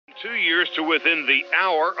2 years to within the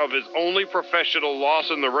hour of his only professional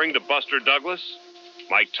loss in the ring to Buster Douglas,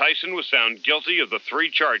 Mike Tyson was found guilty of the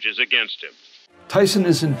 3 charges against him. Tyson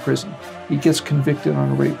is in prison. He gets convicted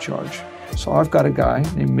on a rape charge. So I've got a guy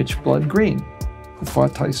named Mitch Blood Green who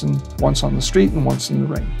fought Tyson once on the street and once in the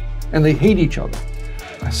ring. And they hate each other.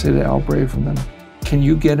 I say to Al Braverman, can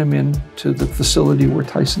you get him into the facility where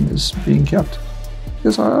Tyson is being kept? He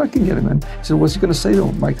goes, I can get him in. He said, what's he going to say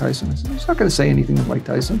to Mike Tyson? I said, he's not going to say anything to Mike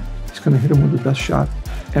Tyson. He's going to hit him with the best shot.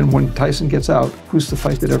 And when Tyson gets out, who's the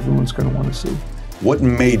fight that everyone's going to want to see? What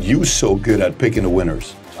made you so good at picking the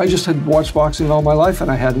winners? I just had watched boxing all my life, and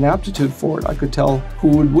I had an aptitude for it. I could tell who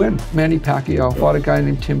would win. Manny Pacquiao fought a guy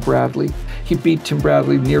named Tim Bradley. He beat Tim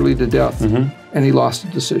Bradley nearly to death, and he lost a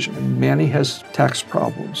decision. And Manny has tax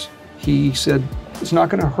problems. He said, it's not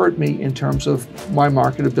going to hurt me in terms of my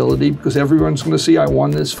marketability because everyone's going to see I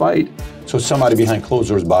won this fight. So somebody behind closed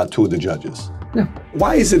doors bought 2 of the judges. Yeah.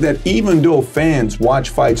 Why is it that even though fans watch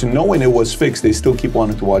fights knowing it was fixed, they still keep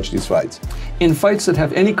wanting to watch these fights? In fights that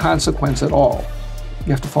have any consequence at all,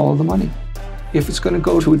 you have to follow the money. If it's going to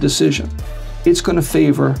go to a decision, it's going to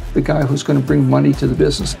favor the guy who's going to bring money to the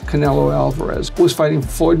business. Canelo Alvarez was fighting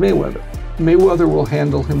Floyd Mayweather. Mayweather will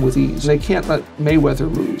handle him with ease. They can't let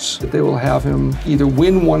Mayweather lose. They will have him either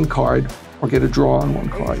win one card or get a draw on one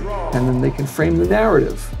card. And then they can frame the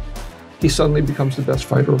narrative. He suddenly becomes the best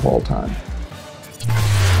fighter of all time.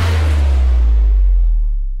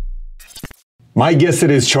 My guest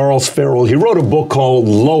today is Charles Farrell. He wrote a book called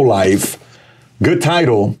Low Life. Good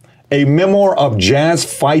title. A memoir of jazz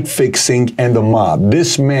fight fixing and the mob.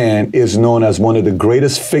 This man is known as one of the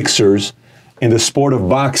greatest fixers in the sport of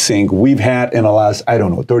boxing we've had in the last,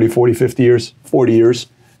 30, 40, 50 years, 40 years.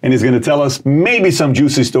 And he's going to tell us maybe some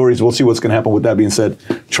juicy stories. We'll see what's going to happen with that being said.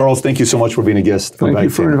 Charles, thank you so much for being a guest. Thank you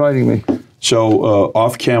for inviting me. So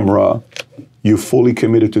off camera, you fully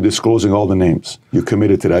committed to disclosing all the names. You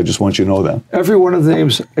committed to that. I just want you to know that. Every one of the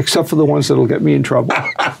names, except for the ones that'll get me in trouble.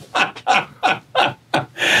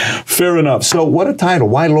 Fair enough. So what a title.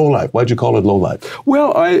 Why Low Life? Why'd you call it Low Life?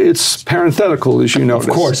 Well, it's parenthetical, as you know. Of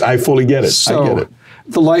course, I fully get it. So I get it.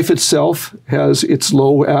 The life itself has its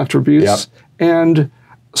low attributes, and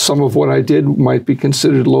some of what I did might be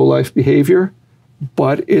considered low life behavior,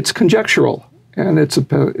 but it's conjectural, and it's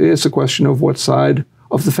a question of what side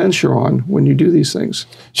of the fence you're on when you do these things.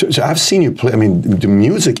 So I've seen you play. I mean, the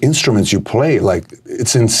music instruments you play, like,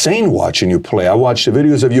 it's insane watching you play. I watched the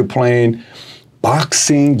videos of you playing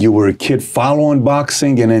boxing. You were a kid following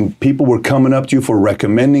boxing, and then people were coming up to you for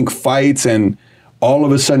recommending fights, and all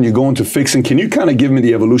of a sudden you go into fixing. Can you kind of give me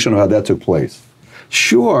the evolution of how that took place?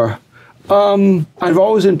 Sure. I've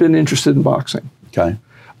always been interested in boxing. Okay.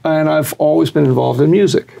 And I've always been involved in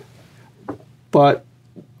music. But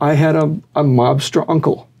I had a mobster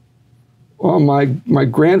uncle. Well, my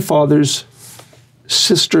grandfather's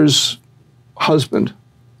sister's husband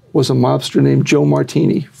was a mobster named Joe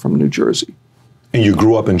Martini from New Jersey. And you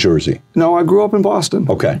grew up in Jersey? No, I grew up in Boston.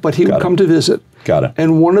 Okay. But he would come to visit. Got it.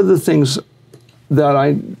 And one of the things that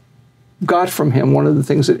I got from him, one of the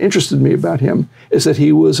things that interested me about him, is that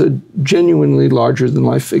he was a genuinely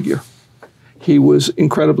larger-than-life figure. He was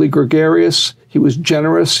incredibly gregarious, he was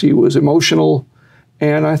generous, he was emotional,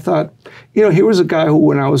 and I thought, here was a guy who,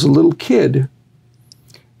 when I was a little kid,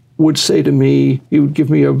 would say to me, he would give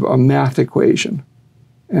me a math equation,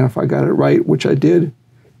 and if I got it right, which I did,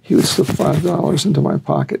 he would slip $5 into my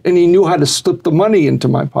pocket. And he knew how to slip the money into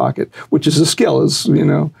my pocket, which is a skill,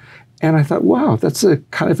 And I thought, wow, that's a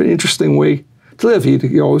kind of an interesting way to live.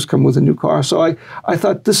 He'd always come with a new car. So I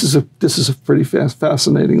thought, this is a pretty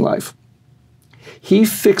fascinating life. He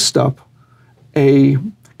fixed up a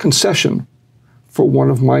concession for one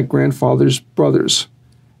of my grandfather's brothers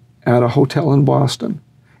at a hotel in Boston.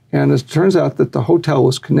 And it turns out that the hotel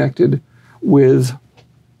was connected with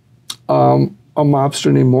a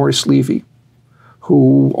mobster named Maurice Levy,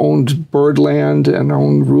 who owned Birdland and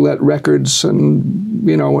owned Roulette Records and,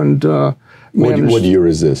 managed. What year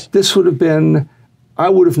is this? This would have been, I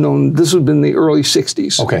would have known, this would have been the early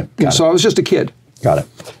 60s. Okay, got it. So I was just a kid. Got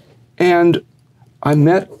it. And I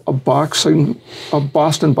met a Boston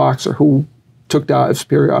boxer who took dives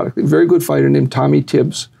periodically, a very good fighter named Tommy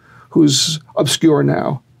Tibbs, who's obscure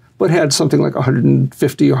now, but had something like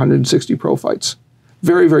 150 or 160 pro fights.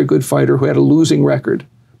 Very, very good fighter who had a losing record,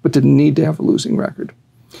 but didn't need to have a losing record.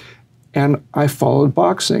 And I followed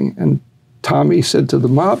boxing, and Tommy said to the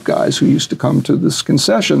mob guys who used to come to this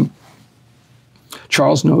concession,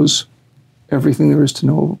 Charles knows everything there is to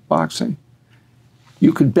know about boxing.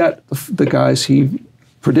 You could bet the guys he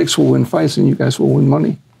predicts will win fights and you guys will win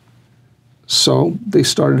money. So they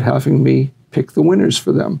started having me pick the winners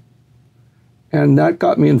for them. And that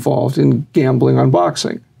got me involved in gambling on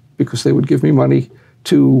boxing because they would give me money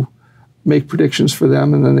to make predictions for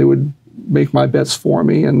them, and then they would make my bets for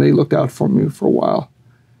me, and they looked out for me for a while.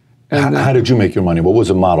 And how did you make your money? What was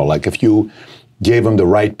the model? Like if you gave them the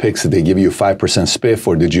right picks, did they give you a 5% spiff,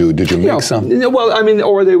 or did you make some? Well, I mean,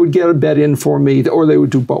 or they would get a bet in for me, or they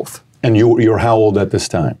would do both. And you're how old at this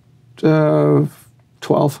time?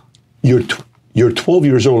 12. You're 12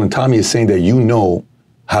 years old, and Tommy is saying that you know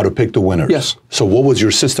how to pick the winners. Yes. So what was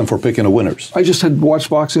your system for picking the winners? I just had watched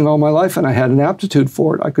boxing all my life, and I had an aptitude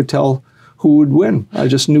for it. I could tell who would win. I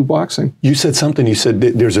just knew boxing. You said something. You said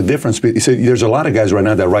there's a difference. You said there's a lot of guys right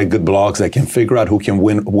now that write good blogs that can figure out who can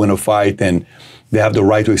win a fight, and they have the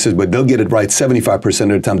right to exist, but they'll get it right 75% of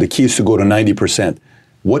the time. The key is to go to 90%.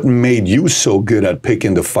 What made you so good at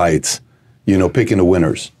picking the fights, picking the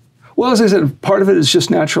winners? Well, as I said, part of it is just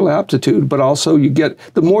natural aptitude, but also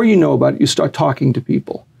the more you know about it, you start talking to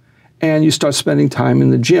people, and you start spending time in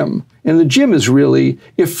the gym. And the gym is really,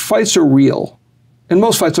 if fights are real, and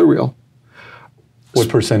most fights are real. What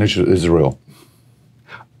percentage is real?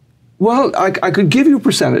 Well, I could give you a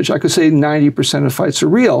percentage. I could say 90% of fights are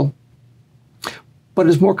real, but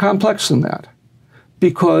it's more complex than that.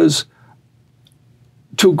 Because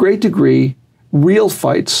to a great degree, real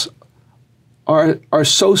fights are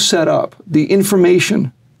so set up, the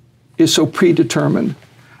information is so predetermined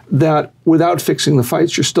that without fixing the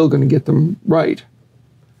fights, you're still going to get them right.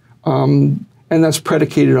 And that's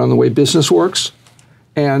predicated on the way business works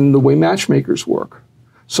and the way matchmakers work.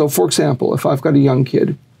 So, for example, if I've got a young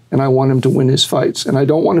kid and I want him to win his fights, and I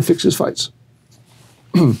don't want to fix his fights,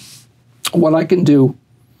 what I can do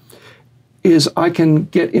is I can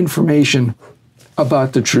get information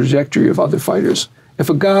about the trajectory of other fighters. If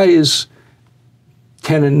a guy is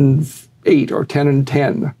 10-8 or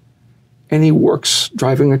 10-10, and he works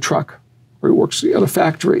driving a truck, or he works at a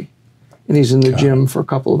factory, and he's in the gym for a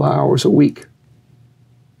couple of hours a week,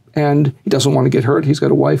 and he doesn't want to get hurt, he's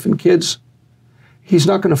got a wife and kids, he's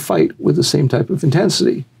not going to fight with the same type of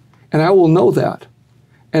intensity. And I will know that.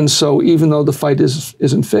 And so even though the fight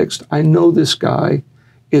isn't fixed, I know this guy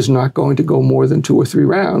is not going to go more than 2 or 3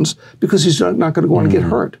 rounds because he's not going to go on and get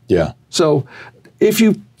hurt. Yeah. So if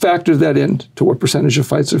you factor that in to what percentage of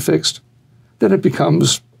fights are fixed, then it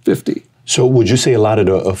becomes 50. So would you say a lot of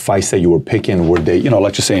the fights that you were picking were they,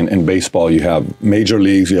 let's just say in baseball, you have major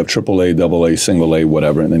leagues, you have AAA, AA, single A,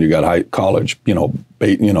 whatever, and then you got college,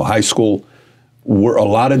 high school. Were a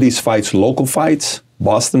lot of these fights local fights,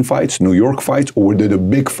 Boston fights, New York fights, or were they the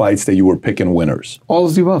big fights that you were picking winners? All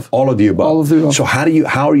of the above. All of the above. All of the above. So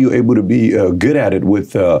how are you able to be good at it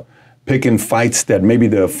with picking fights that maybe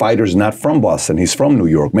the fighter's not from Boston, he's from New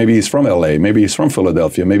York, maybe he's from LA, maybe he's from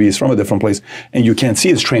Philadelphia, maybe he's from a different place, and you can't see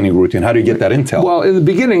his training routine. How do you get that intel? Well, in the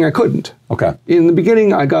beginning, I couldn't. Okay. In the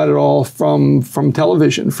beginning, I got it all from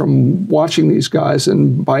television, from watching these guys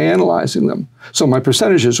and by analyzing them. So my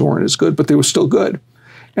percentages weren't as good, but they were still good.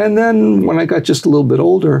 And then when I got just a little bit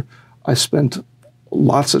older, I spent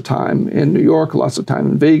lots of time in New York, lots of time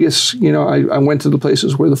in Vegas. I went to the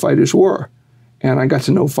places where the fighters were. And I got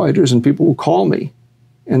to know fighters, and people would call me.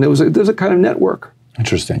 And there's a kind of network.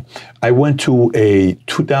 Interesting. I went to a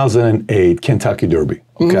 2008 Kentucky Derby,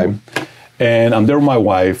 okay? And I'm there with my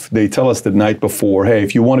wife. They tell us the night before, hey,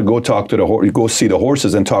 if you want to go talk to go see the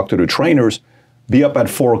horses and talk to the trainers, be up at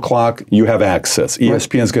 4 o'clock, you have access.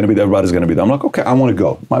 ESPN's going to be there, everybody's going to be there. I'm like, okay, I want to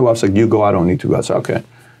go. My wife's like, you go, I don't need to go. I said, okay.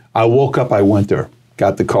 I woke up, I went there,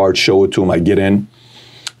 got the card, show it to him, I get in.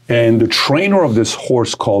 And the trainer of this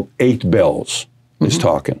horse called 8 Bells is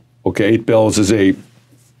talking. Okay, 8 Bells is a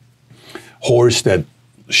horse that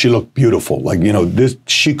she looked beautiful. Like,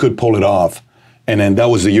 she could pull it off. And then that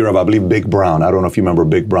was the year of, I believe, Big Brown. I don't know if you remember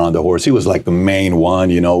Big Brown, the horse. He was like the main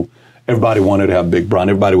one, Everybody wanted to have Big Brown.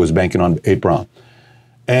 Everybody was banking on 8 Brown.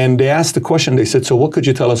 And they asked the question, they said, so what could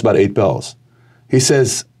you tell us about 8 Bells? He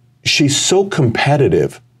says, she's so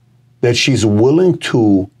competitive that she's willing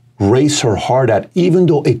to race her heart out, even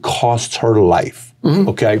though it costs her life,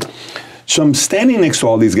 okay? So I'm standing next to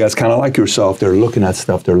all these guys, kind of like yourself. They're looking at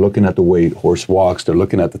stuff. They're looking at the way the horse walks. They're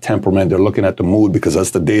looking at the temperament. They're looking at the mood because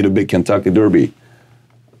that's the day of the big Kentucky Derby.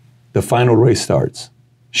 The final race starts.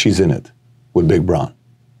 She's in it with Big Brown.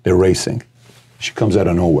 They're racing. She comes out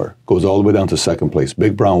of nowhere, goes all the way down to second place.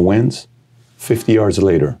 Big Brown wins. 50 yards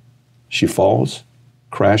later, she falls,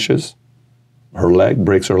 crashes,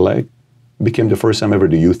 breaks her leg. Became the first time ever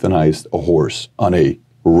to euthanize a horse on a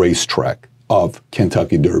racetrack of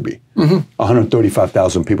Kentucky Derby.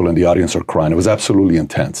 135,000 people in the audience are crying. It was absolutely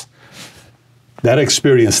intense. That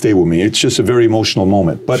experience stayed with me. It's just a very emotional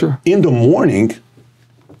moment. But in the morning,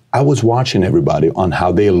 I was watching everybody on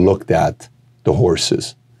how they looked at the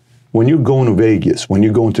horses. When you're going to Vegas, when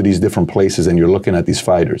you're going to these different places and you're looking at these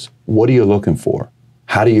fighters, what are you looking for?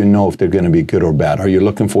 How do you know if they're going to be good or bad? Are you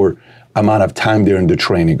looking for amount of time they're in the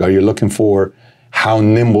training? Are you looking for how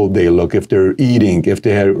nimble they look, if they're eating, if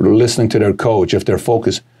they're listening to their coach, if they're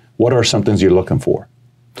focused? What are some things you're looking for?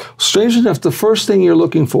 Strange enough, the first thing you're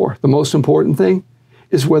looking for, the most important thing,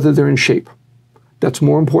 is whether they're in shape. That's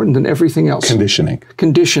more important than everything else. Conditioning.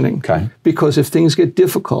 Okay. Because if things get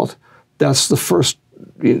difficult, that's the first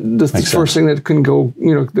thing that can go,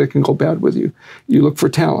 that can go bad with you. You look for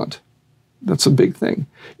talent. That's a big thing.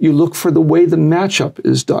 You look for the way the matchup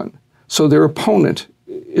is done. So their opponent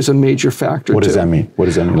is a major factor. What does that mean? What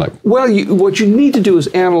does that mean? Like, well, what you need to do is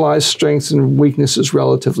analyze strengths and weaknesses,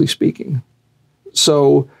 relatively speaking.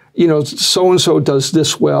 So, so-and-so does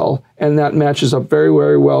this well, and that matches up very,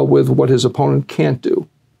 very well with what his opponent can't do.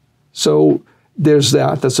 So there's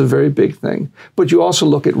that. That's a very big thing. But you also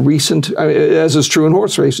look at as is true in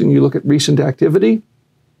horse racing, you look at recent activity,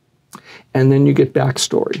 and then you get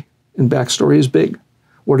backstory. And backstory is big.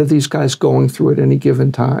 What are these guys going through at any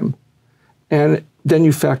given time? And then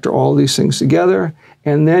you factor all these things together,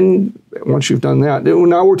 and then once you've done that,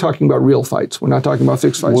 now we're talking about real fights. We're not talking about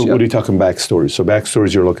fixed fights yet. What are you talking backstories? So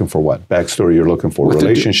backstories, you're looking for what? Backstory, you're looking for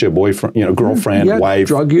relationship, boyfriend, girlfriend, wife,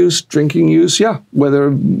 drug use, drinking use. Yeah, whether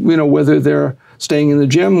they're staying in the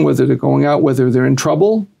gym, whether they're going out, whether they're in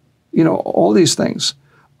trouble, all these things.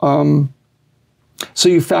 So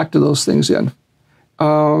you factor those things in,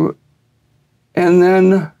 and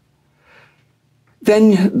then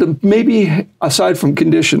maybe aside from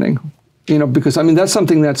conditioning, because that's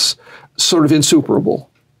something that's sort of insuperable.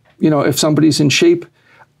 If somebody's in shape,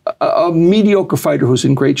 a mediocre fighter who's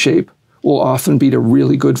in great shape will often beat a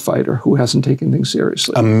really good fighter who hasn't taken things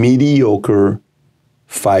seriously. A mediocre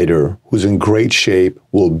fighter who's in great shape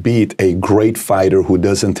will beat a great fighter who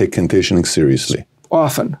doesn't take conditioning seriously.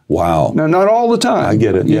 Often. Wow. Now, not all the time. I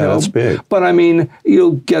get it. Yeah, that's big. But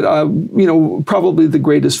you'll get, probably the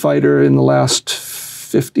greatest fighter in the last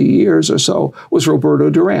 50 years or so was Roberto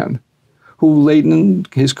Duran, who late in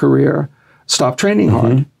his career stopped training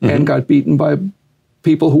hard and got beaten by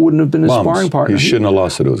people who wouldn't have been his sparring partner. He shouldn't have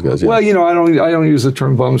lost to those guys. Yeah. Well, I don't use the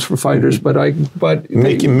term bums for fighters, but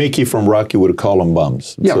Mickey from Rocky would have called them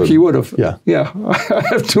bums. Yeah, so, he would have. Yeah. Yeah. I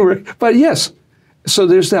have to. But yes. So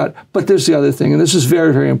there's that. But there's the other thing, and this is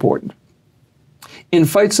very, very important. In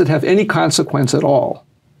fights that have any consequence at all,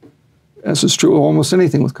 as is true of almost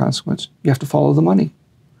anything with consequence, you have to follow the money.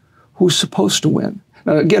 Who's supposed to win?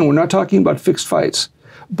 Now, again, we're not talking about fixed fights,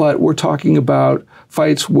 but we're talking about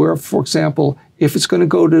fights where, for example, if it's going to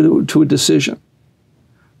go to a decision,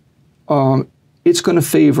 it's going to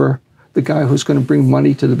favor the guy who's going to bring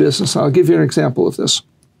money to the business. I'll give you an example of this.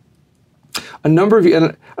 A number of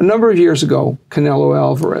years ago, Canelo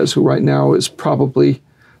Alvarez, who right now is probably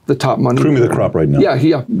the top money cream of the crop right now. Yeah,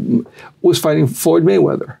 he was fighting Floyd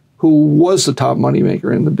Mayweather, who was the top money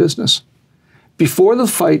maker in the business. Before the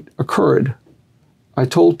fight occurred, I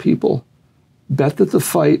told people, bet that the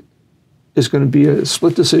fight is going to be a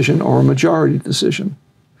split decision or a majority decision.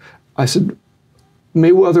 I said,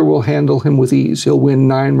 Mayweather will handle him with ease. He'll win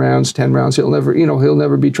 9 rounds, 10 rounds. He'll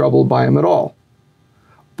never be troubled by him at all.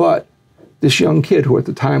 But this young kid, who at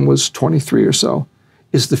the time was 23 or so,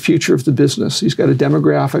 is the future of the business. He's got a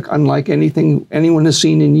demographic unlike anything anyone has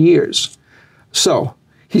seen in years. So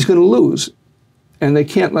he's going to lose. And they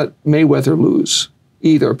can't let Mayweather lose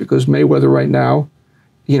either, because Mayweather right now,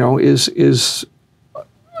 is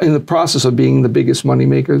in the process of being the biggest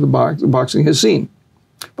moneymaker the boxing has seen.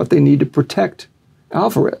 But they need to protect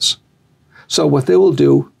Alvarez. So what they will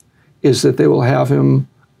do is that they will have him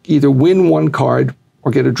either win one card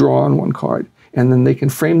or get a draw on one card. And then they can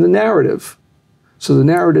frame the narrative. So the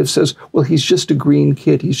narrative says, well, he's just a green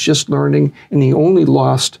kid. He's just learning, and he only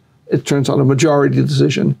lost, it turns out, a majority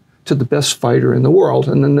decision to the best fighter in the world.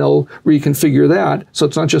 And then they'll reconfigure that. So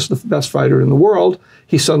it's not just the best fighter in the world.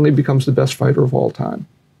 He suddenly becomes the best fighter of all time.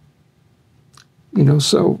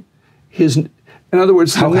 So in other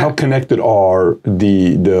words... How connected are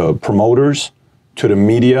the promoters to the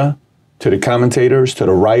media, to the commentators, to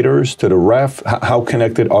the writers, to the ref? How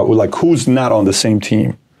connected are, who's not on the same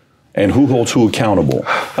team? And who holds who accountable?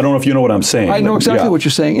 I don't know if you know what I'm saying. I know exactly what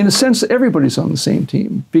you're saying. In a sense, everybody's on the same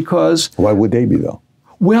team, because... Why would they be, though?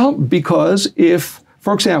 Well, because if,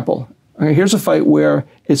 for example, here's a fight where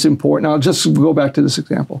it's important. I'll just go back to this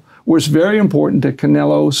example, where it's very important that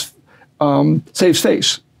Canelo saves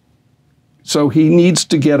face. So he needs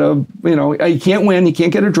to get he can't win, he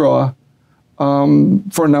can't get a draw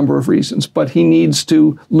for a number of reasons, but he needs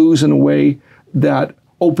to lose in a way that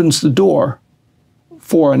opens the door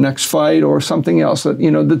for a next fight or something else,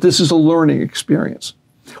 that this is a learning experience.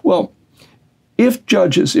 Well, if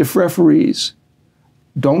judges, if referees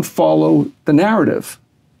don't follow the narrative,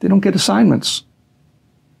 they don't get assignments.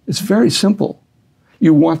 It's very simple.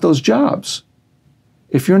 You want those jobs.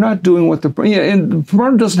 If you're not doing what and the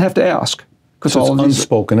promoter doesn't have to ask. Because so it's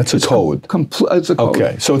unspoken. It's a code. It's a code.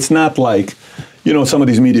 Okay, so it's not like, some of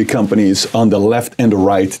these media companies on the left and the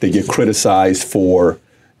right, they get criticized for.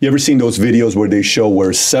 You ever seen those videos where they show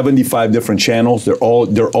where 75 different channels, they're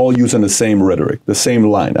all using the same rhetoric, the same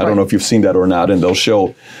line. I don't know if you've seen that or not, and they'll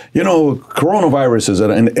show, coronavirus is,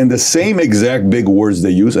 and the same exact big words they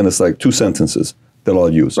use, and it's like 2 sentences they'll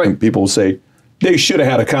all use. Right. And people will say, they should have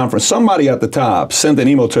had a conference. Somebody at the top sent an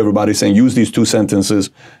email to everybody saying, use these 2 sentences,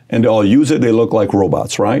 and they all use it. They look like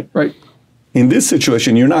robots, right? Right. In this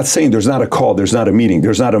situation, you're not saying there's not a call, there's not a meeting,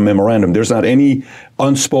 there's not a memorandum, there's not any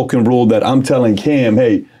unspoken rule that I'm telling Cam,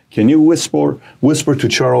 hey, can you whisper to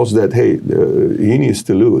Charles that, hey, he needs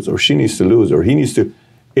to lose, or she needs to lose, or he needs to,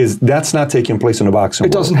 that's not taking place in the boxing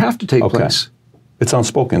world? It doesn't have to take place. It's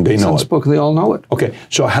unspoken, they know it. It's unspoken, they all know it. Okay,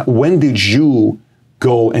 so when did you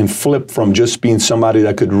go and flip from just being somebody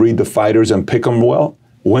that could read the fighters and pick them well?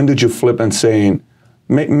 When did you flip and saying,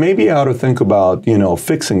 maybe I ought to think about,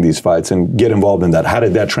 fixing these fights and get involved in that? How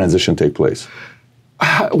did that transition take place?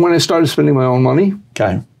 When I started spending my own money.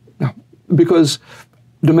 Okay. Because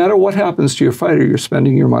no matter what happens to your fighter, you're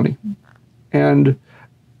spending your money. And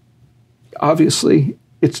obviously,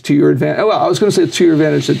 it's to your advantage. Well, I was going to say it's to your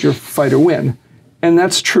advantage that your fighter win. And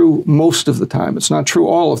that's true most of the time. It's not true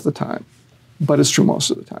all of the time, but it's true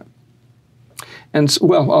most of the time. And,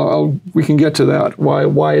 we can get to that,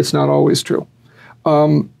 why it's not always true.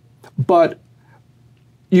 But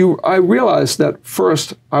I realized that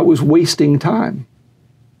first I was wasting time,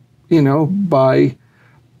 by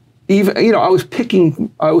even, I was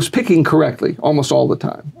picking correctly almost all the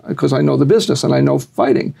time because I know the business and I know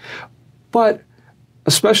fighting. But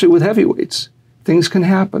especially with heavyweights, things can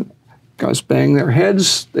happen. Guys bang their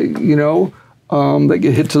heads, they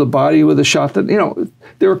get hit to the body with a shot that,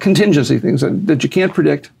 there are contingency things that you can't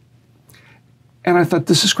predict. And I thought,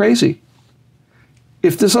 this is crazy.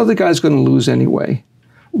 If this other guy's going to lose anyway,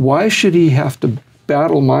 why should he have to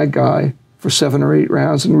battle my guy for 7 or 8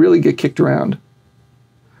 rounds and really get kicked around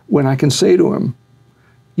when I can say to him,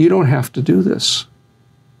 you don't have to do this.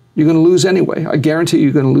 You're going to lose anyway. I guarantee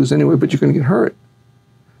you're going to lose anyway, but you're going to get hurt.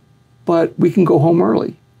 But we can go home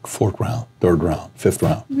early. 4th round, 3rd round, 5th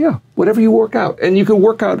round. Yeah, whatever you work out. And you can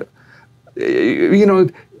work out,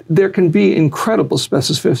 there can be incredible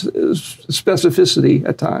specificity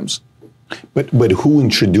at times. But who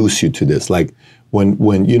introduced you to this? Like when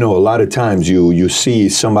a lot of times you see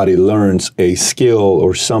somebody learns a skill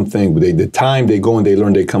or something, the time they go and they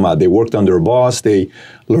learn, they come out. They worked under a boss, they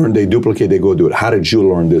learn, they duplicate, they go do it. How did you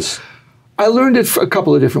learn this? I learned it a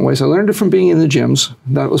couple of different ways. I learned it from being in the gyms.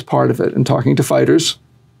 That was part of it, and talking to fighters.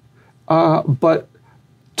 But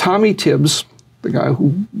Tommy Tibbs, the guy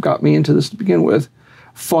who got me into this to begin with,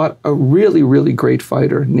 fought a really, really great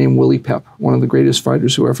fighter named Willie Pep, one of the greatest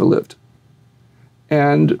fighters who ever lived.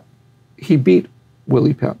 And he beat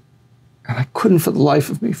Willie Pep. And I couldn't for the life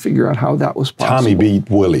of me figure out how that was possible. Tommy beat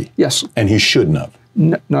Willie? Yes. And he shouldn't have?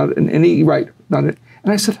 Not in any, right. Not in,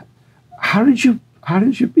 and I said, how did you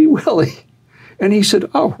beat Willie? And he said,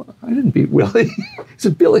 oh, I didn't beat Willie. He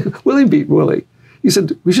said, Willie beat Willie. He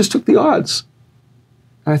said, we just took the odds.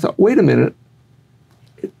 And I thought, wait a minute.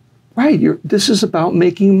 This is about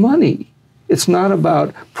making money. It's not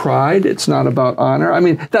about pride. It's not about honor. I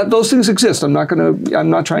mean, those things exist. I'm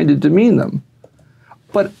not trying to demean them.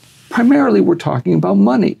 But primarily we're talking about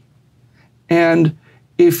money. And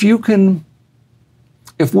if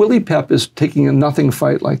Willie Pep is taking a nothing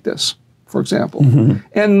fight like this, for example,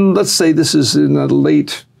 and let's say this is in the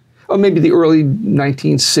late, or maybe the early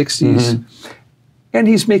 1960s, and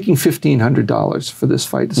he's making $1,500 for this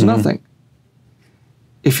fight, it's nothing.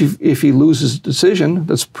 If he loses a decision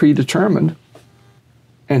that's predetermined,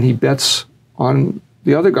 and he bets on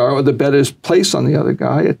the other guy, or the bet is placed on the other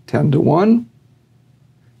guy at 10-1,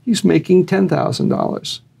 he's making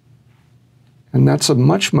 $10,000. And that's a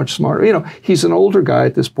much, much smarter, he's an older guy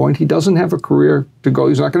at this point. He doesn't have a career to go.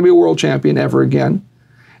 He's not going to be a world champion ever again.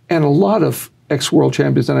 And a lot of ex-world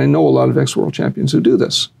champions, and I know a lot of ex-world champions who do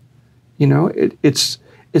this, it's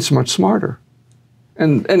much smarter.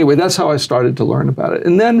 And anyway, that's how I started to learn about it.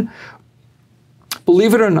 And then,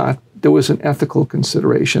 believe it or not, there was an ethical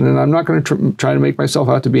consideration. And I'm not going to try to make myself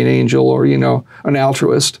out to be an angel or, an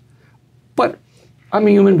altruist. But I'm a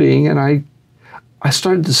human being, and I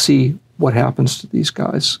started to see what happens to these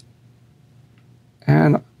guys.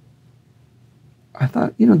 And I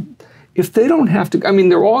thought, if they don't have to, I mean,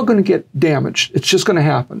 they're all going to get damaged. It's just going to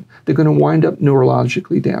happen. They're going to wind up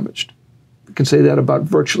neurologically damaged. You can say that about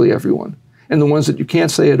virtually everyone. And the ones that you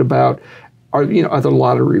can't say it about are, are the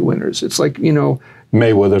lottery winners. It's like,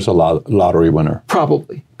 Mayweather's a lottery winner.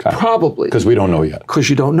 Probably. Okay. Probably. Because we don't know yet. Because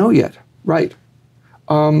you don't know yet. Right.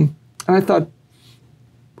 And I thought,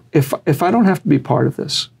 if I don't have to be part of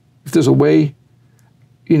this, if there's a way,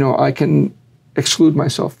 I can exclude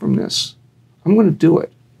myself from this, I'm going to do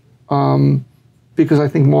it. Because I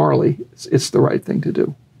think morally it's the right thing to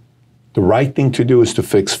do. The right thing to do is to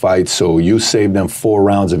fix fights, so you saved them 4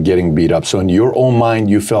 rounds of getting beat up. So in your own mind,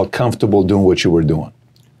 you felt comfortable doing what you were doing.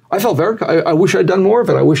 I felt I wish I'd done more of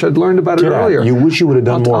it. I wish I'd learned about it earlier. You wish you would have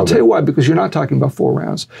done more of it. I'll tell you why, because you're not talking about 4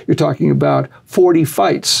 rounds. You're talking about 40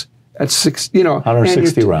 fights at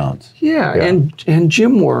 160 rounds. Yeah, and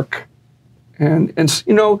gym work. And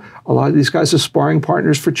a lot of these guys are sparring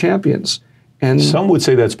partners for champions. And some would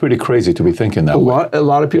say that's pretty crazy to be thinking that way. A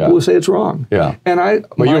lot of people would say it's wrong. Yeah.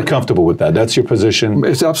 But you're comfortable with that. That's your position.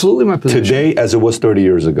 It's absolutely my position. Today, as it was 30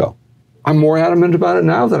 years ago. I'm more adamant about it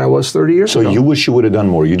now than I was 30 years ago. So you wish you would have done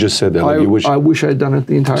more. You just said that. I wish I had done it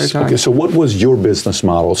the entire time. Okay, so what was your business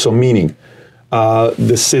model? So meaning,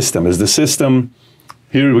 the system. Is the system,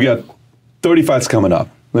 here we got 30 fights coming up.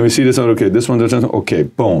 Let me see this one. Okay, this one, okay,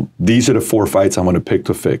 boom. These are the 4 fights I'm going to pick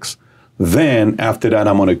to fix. Then, after that,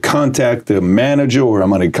 I'm going to contact the manager or I'm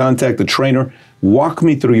going to contact the trainer. Walk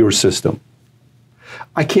me through your system.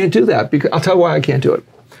 I can't do that. Because I'll tell you why I can't do it.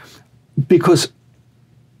 Because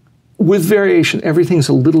with variation, everything's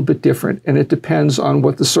a little bit different, and it depends on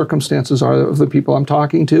what the circumstances are of the people I'm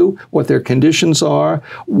talking to, what their conditions are,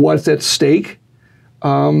 what's at stake.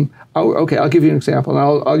 Okay, I'll give you an example,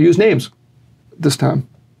 and I'll use names this time.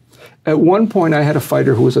 At one point, I had a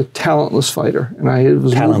fighter who was a talentless fighter, and I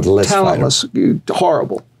was talentless,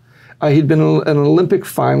 horrible. He'd been an Olympic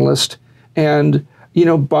finalist, and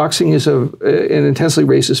boxing is an intensely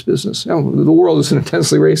racist business. The world is an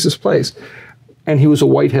intensely racist place, and he was a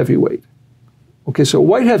white heavyweight. Okay, so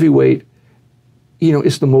white heavyweight,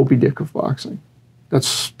 is the Moby Dick of boxing.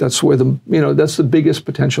 That's where that's the biggest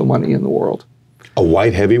potential money in the world. A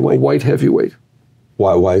white heavyweight. A white heavyweight.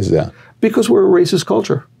 Why is that? Because we're a racist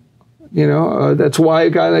culture. That's why a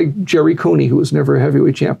guy like Jerry Cooney, who was never a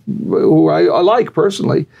heavyweight champ, who I like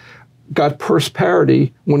personally, got purse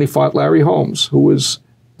parity when he fought Larry Holmes, who was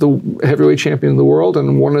the heavyweight champion of the world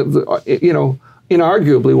and one of the,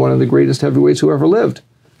 inarguably one of the greatest heavyweights who ever lived.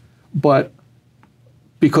 But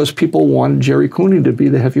because people wanted Jerry Cooney to be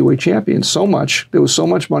the heavyweight champion so much, there was so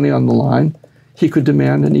much money on the line, he could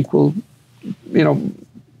demand an equal,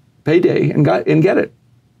 payday and get it.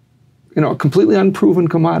 A completely unproven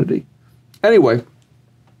commodity. Anyway,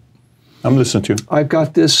 I'm listening to you. I've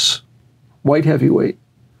got this white heavyweight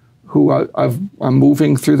who I'm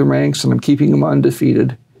moving through the ranks and I'm keeping him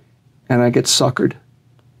undefeated, and I get suckered.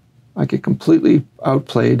 I get completely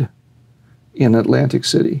outplayed in Atlantic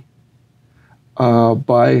City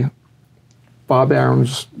by Bob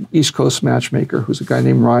Arum's East Coast matchmaker, who's a guy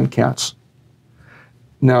named Ron Katz.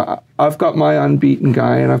 Now, I've got my unbeaten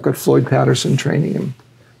guy, and I've got Floyd Patterson training him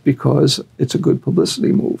because it's a good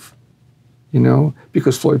publicity move.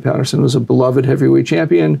 Because Floyd Patterson was a beloved heavyweight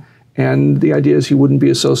champion, and the idea is he wouldn't be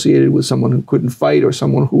associated with someone who couldn't fight or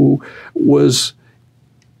someone who was,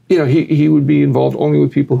 he would be involved only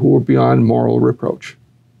with people who were beyond moral reproach.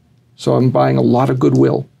 So I'm buying a lot of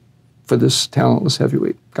goodwill for this talentless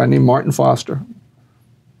heavyweight, a guy named Martin Foster.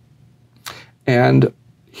 And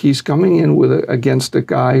he's coming in against a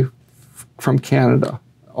guy from Canada,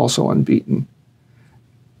 also unbeaten.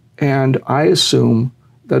 And I assume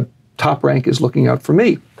that Top Rank is looking out for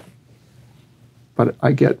me. But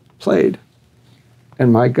I get played,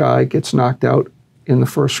 and my guy gets knocked out in the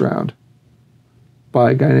first round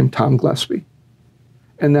by a guy named Tom Gillespie.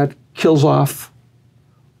 And that kills off,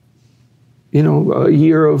 a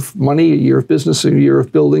year of money, a year of business, a year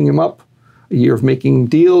of building him up, a year of making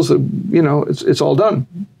deals. It's all done.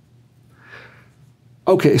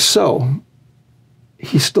 Okay, so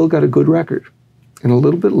he's still got a good record. And a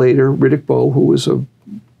little bit later, Riddick Bowe, who was a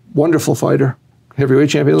wonderful fighter, heavyweight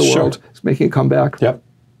champion of the world, is making a comeback. Yep.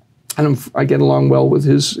 And I get along well with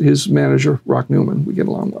his manager, Rock Newman. We get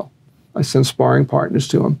along well. I send sparring partners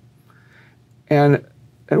to him. And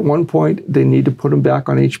at one point, they need to put him back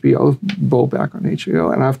on HBO, Bowe back on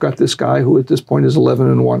HBO. And I've got this guy who at this point is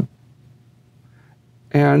 11-1.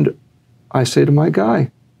 And I say to my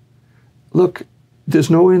guy, look, there's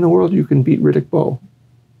no way in the world you can beat Riddick Bowe.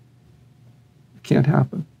 It can't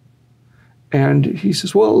happen. And he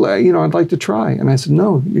says, well, I'd like to try. And I said,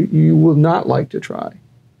 no, you will not like to try.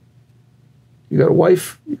 You got a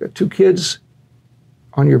wife, you got 2 kids.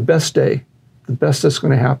 on your best day, the best that's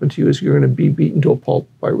going to happen to you is you're going to be beaten to a pulp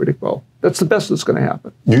by Riddick Bowe. That's the best that's going to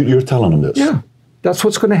happen. You're telling him this? Yeah, that's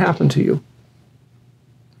what's going to happen to you.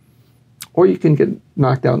 Or you can get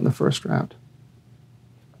knocked out in the first round.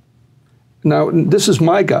 Now, this is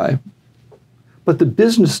my guy, but the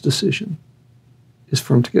business decision is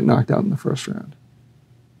for him to get knocked out in the first round.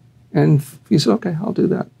 And he said, okay, I'll do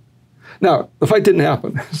that. Now, the fight didn't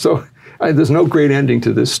happen, so there's no great ending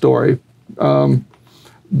to this story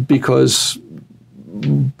because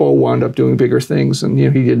Bowe wound up doing bigger things, and he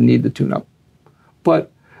didn't need the tune-up. But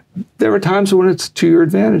there are times when it's to your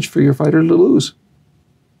advantage for your fighter to lose.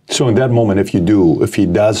 So in that moment, if he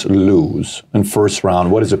does lose in first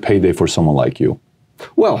round, what is a payday for someone like you?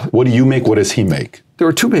 Well, what do you make? What does he make? There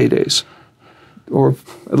are 2 paydays, or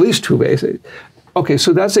at least 2 paydays. Okay,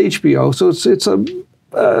 so that's HBO. So it's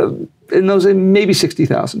in those maybe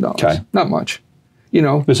 $60,000. Okay, not much.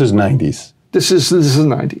 This is 90s. This is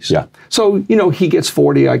 90s. Yeah. So he gets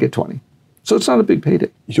 40, I get 20. So it's not a big payday.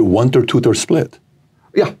 You 1/3, 2/3 split.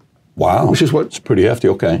 Yeah. Wow. Which is it's pretty hefty.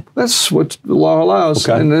 Okay. That's what the law allows.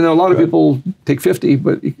 Okay. And then a lot of people take 50,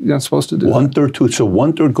 but you're not supposed to do 1/3, 2. So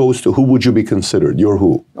 1/3 goes to who would you be considered? You're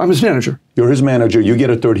who? I'm his manager. You're his manager. You get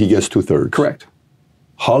 1/3. He gets 2/3. Correct.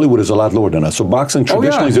 Hollywood is a lot lower than us. So boxing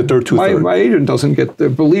traditionally is 1/3, 2/3. My agent doesn't get,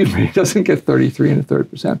 believe me, doesn't get 33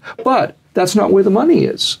 1/3%. But that's not where the money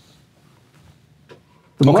is.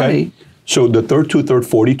 The money. So the 1/3, 2/3,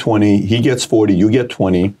 40, 20. He gets 40. You get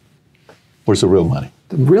 20. Where's the real money?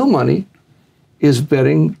 The real money is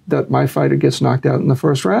betting that my fighter gets knocked out in the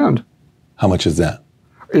first round. How much is that?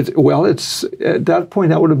 It's at that point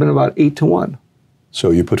that would have been about 8-1.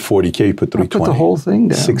 So you put 40K, you put 320. I put the whole thing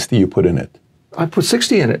down. 60 you put in it. I put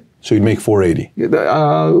 60 in it. So you'd make 480.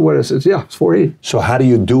 What is it? Yeah, it's 480. So how do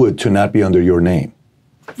you do it to not be under your name?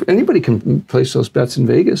 Anybody can place those bets in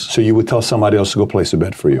Vegas. So you would tell somebody else to go place a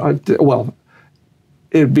bet for you? Well,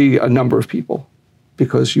 it'd be a number of people.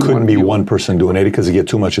 Because you couldn't be one person doing it because you get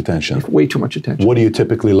too much attention. Way too much attention. What are you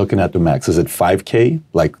typically looking at the max? Is it 5K?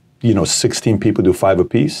 Like, 16 people do 5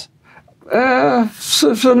 apiece? No,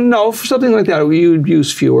 for something like that, you'd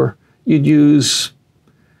use fewer. You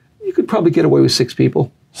could probably get away with 6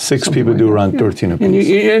 people. 6 people do around 13 apiece.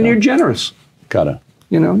 And you're generous. Got it.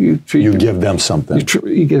 You give them something.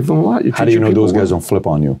 You give them a lot. How do you know those guys don't flip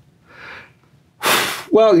on you?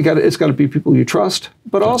 Well, it's got to be people you trust,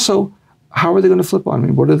 but also, how are they going to flip on me?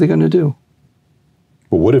 What are they going to do?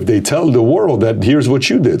 But what if they tell the world that here's what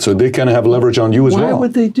you did, so they kind of have leverage on you as well? Why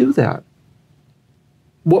would they do that?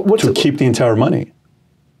 To keep the entire money.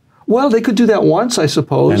 Well, they could do that once, I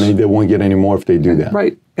suppose. And they won't get any more if they do that.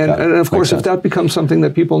 Right. And of course, if that becomes something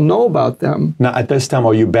that people know about them. Now, at this time,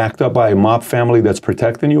 are you backed up by a mob family that's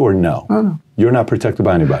protecting you or no? No. You're not protected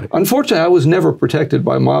by anybody? Unfortunately, I was never protected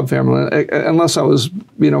by a mob family unless I was,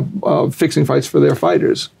 fixing fights for their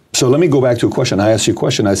fighters. So let me go back to a question. I asked you a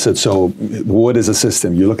question. I said, so what is a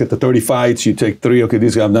system? You look at the 30 fights, you take 3, okay,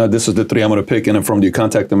 these guys, no, this is the 3 I'm going to pick, and then from you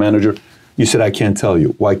contact the manager. You said, I can't tell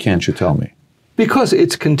you. Why can't you tell me? Because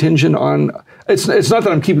it's contingent on, it's not that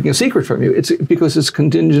I'm keeping a secret from you, it's because it's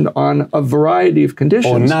contingent on a variety of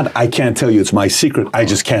conditions. Oh, not I can't tell you, it's my secret, I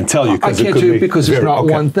just can't tell you. I can't tell you because it's not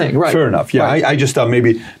one thing, right. Fair enough, yeah, right. I just thought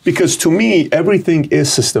maybe, because to me, everything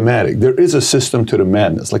is systematic. There is a system to the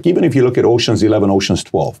madness. Like even if you look at Ocean's 11, Ocean's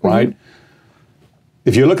 12, right? Mm-hmm.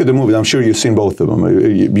 If you look at the movies, I'm sure you've seen both of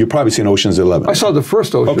them. You've probably seen Ocean's 11. I saw the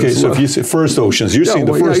first Ocean's. Okay, so if you see first Ocean's, you've seen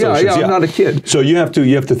the first Ocean's. Yeah, I'm not a kid. So you have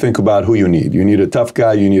to think about who you need. You need a tough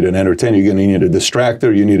guy. You need an entertainer. You need a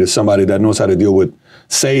distractor. You need somebody that knows how to deal with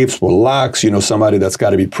safes, with locks. Somebody that's got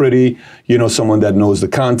to be pretty. Someone that knows the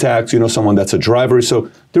contacts. Someone that's a driver. So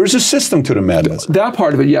there is a system to the madness. That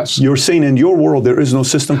part of it, yes. You're saying in your world there is no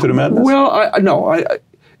system to the madness? Well, no.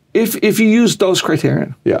 If you use those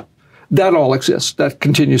criteria. Yeah. That all exists. That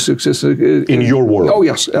continues to exist. In your world? Oh,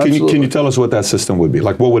 yes, absolutely. Can you tell us what that system would be?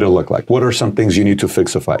 Like, what would it look like? What are some things you need to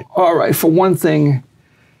fix a fight? All right. For one thing,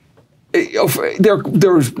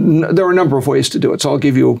 there are a number of ways to do it, so I'll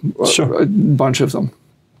give you a bunch of them.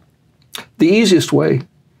 The easiest way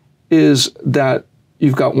is that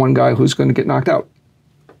you've got one guy who's going to get knocked out.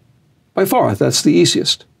 By far, that's the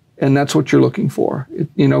easiest. And that's what you're looking for.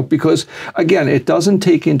 Because, again, it doesn't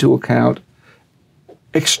take into account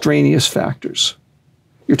extraneous factors.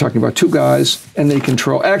 You're talking about 2 guys, and they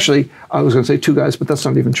control. Actually, I was going to say 2 guys, but that's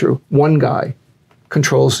not even true. 1 guy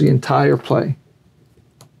controls the entire play.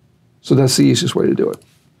 So that's the easiest way to do it.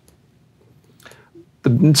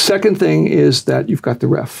 The second thing is that you've got the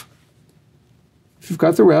ref. If you've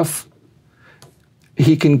got the ref,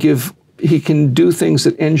 he can do things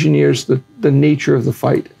that engineers the nature of the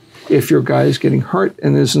fight If your guy is getting hurt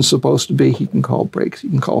and isn't supposed to be, he can call breaks. He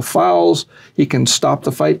can call fouls. He can stop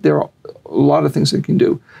the fight. There are a lot of things that he can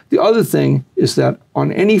do. The other thing is that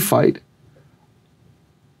on any fight,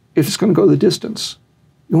 if it's going to go the distance,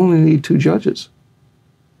 you only need 2 judges.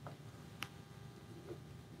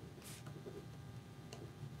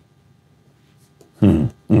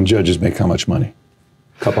 And judges make how much money?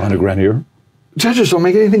 A couple $100,000 a year? Judges don't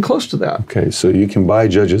make anything close to that. Okay, so you can buy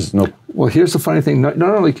judges. No. Well, here's the funny thing. Not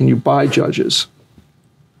only can you buy judges,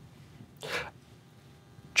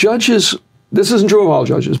 this isn't true of all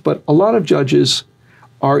judges, but a lot of judges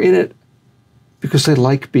are in it because they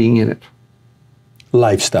like being in it.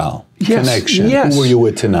 Lifestyle, yes, connection. Yes. Who were you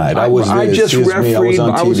with tonight? I was I this. just Here's refereed. me. I was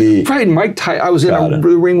on TV. I was in a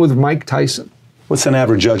ring with Mike Tyson. What's an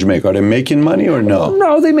average judge make? Are they making money or no?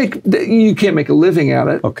 No, you can't make a living at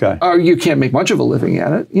it. Okay. Or you can't make much of a living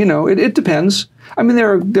at it. You know, it depends. I mean,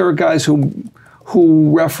 there are guys who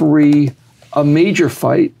referee a major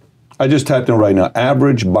fight. I just typed in right now,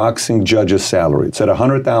 average boxing judge's salary. It's at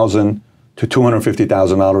 $100,000 to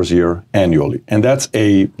 $250,000 a year annually. And that's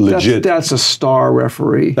a legit... That's a star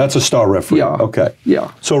referee. That's a star referee. Yeah. Okay.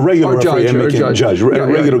 Yeah. So a regular referee ain't making judge.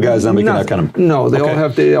 Regular guys not making that kind of... No, they all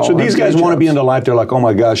have... So these guys want to be in the life. They're like, oh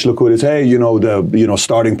my gosh, look who it is. Hey, the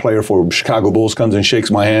starting player for Chicago Bulls comes and shakes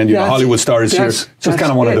my hand. Hollywood star is here. So it's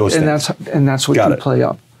kind of one of those things. And that's what you play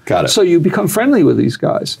up. Got it. So you become friendly with these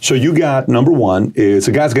guys. So you got, number one, is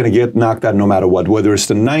a guy's going to get knocked out no matter what, whether it's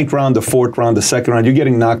the 9th round, the 4th round, the 2nd round, you're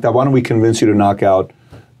getting knocked out. Why don't we convince you to knock out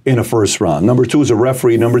in a 1st round? Number 2 is a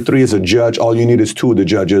referee. Number 3 is a judge. All you need is 2 of the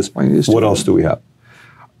judges. What else do we have?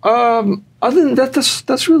 Other than that,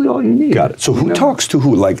 that's really all you need. Got it. So who talks to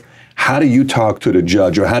who? Like, how do you talk to the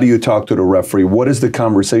judge or how do you talk to the referee? What does the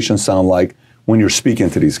conversation sound like when you're speaking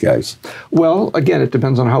to these guys? Well, again, it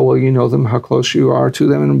depends on how well you know them, how close you are to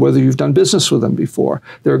them, and whether you've done business with them before.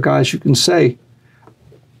 There are guys you can say,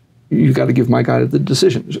 you got to give my guy the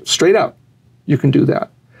decision. Straight up, you can do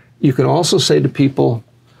that. You can also say to people,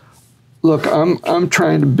 look, I'm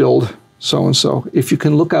trying to build so-and-so. If you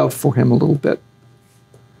can look out for him a little bit,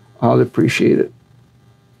 I'll appreciate it.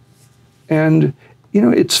 And,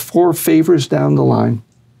 it's 4 favors down the line.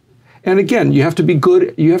 And again, you have to be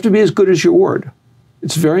good. You have to be as good as your word.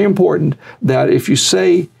 It's very important that if you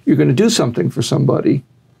say you're going to do something for somebody,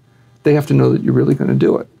 they have to know that you're really going to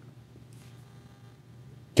do it.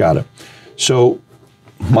 Got it. So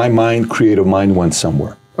my creative mind went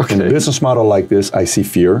somewhere. Okay. In a business model like this, I see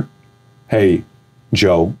fear. Hey,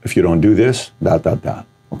 Joe, if you don't do this, ...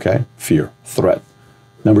 Okay? Fear, threat.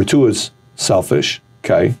 Number 2 is selfish,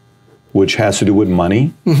 okay, which has to do with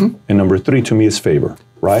money. Mm-hmm. And number 3 to me is favor.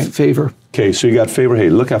 Right? Favor. Okay, so you got favor.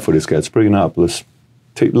 Hey, look out for this guy. Let's bring him up. Let's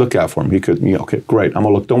look out for him. He could, okay, great. I'm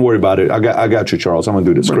going to look. Don't worry about it. I got you, Charles. I'm going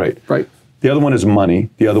to do this. Right, great. Right. The other one is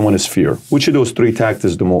money. The other one is fear. Which of those 3 tactics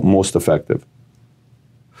is the most effective?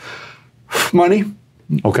 Money.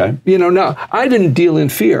 Okay. Now, I didn't deal in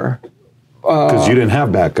fear. Because you didn't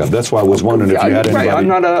have backup. That's why I was wondering if you had anybody. Right,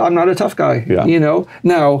 I'm not a tough guy. Yeah.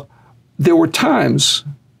 Now, there were times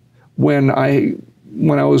when I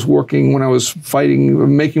was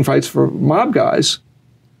fighting, making fights for mob guys,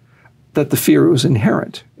 that the fear was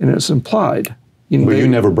inherent and it's implied. But you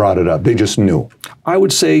never brought it up. They just knew. I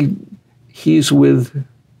would say he's with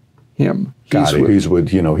him. He's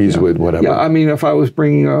with whatever. Yeah, I mean, if I was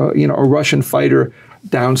bringing a Russian fighter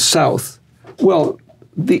down south, well,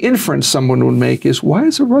 the inference someone would make is, why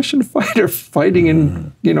is a Russian fighter fighting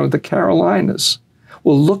in the Carolinas?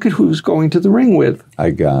 Well, look at who's going to the ring with. I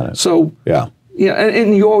got it. So yeah. Yeah,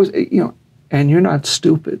 and you always, and you're not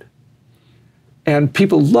stupid. And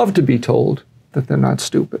people love to be told that they're not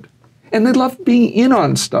stupid. And they love being in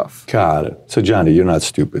on stuff. Got it. So, Johnny, you're not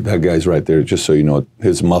stupid. That guy's right there, just so you know,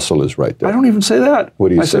 his muscle is right there. I don't even say that. What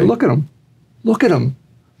do you say? I say, look at him. Look at him.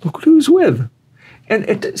 Look who he's with. And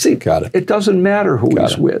it doesn't matter who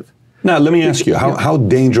he's with. Now, let me ask you, how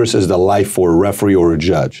dangerous is the life for a referee or a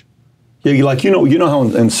judge? Yeah, you know how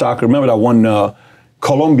in soccer, remember that one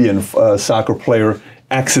Colombian soccer player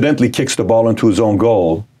accidentally kicks the ball into his own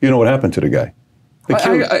goal. You know what happened to the guy? They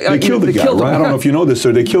killed the guy, right? I don't know if you know this,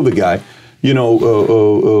 sir. They killed the guy.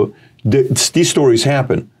 These stories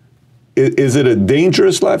happen. Is it a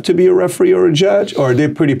dangerous life to be a referee or a judge, or are they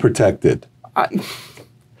pretty protected?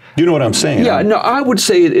 You know what I'm saying? Yeah, no, I would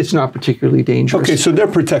say it's not particularly dangerous. Okay, so they're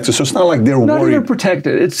protected. So it's not like they're worried. Not even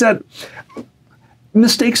protected. It's that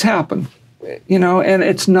mistakes happen.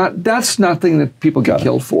 And that's nothing that people get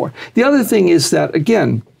killed for. The other thing is that,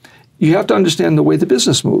 again, you have to understand the way the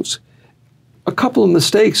business moves. A couple of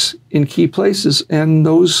mistakes in key places, and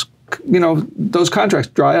those contracts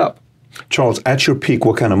dry up. Charles, at your peak,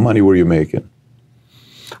 what kind of money were you making?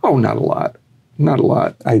 Oh, not a lot. Not a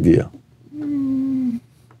lot. Idea.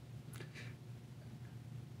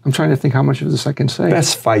 I'm trying to think how much of this I can say.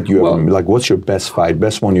 Best fight you ever, like what's your best fight?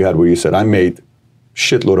 Best one you had where you said, I made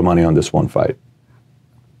shitload of money on this one fight.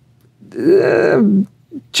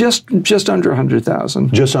 Just under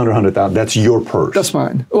 100,000. Just under 100,000. That's your purse. That's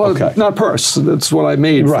mine. Well, okay. Not purse. That's what I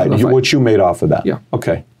made. Right. What you made off of that. Yeah.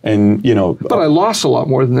 Okay. And you know. But I lost a lot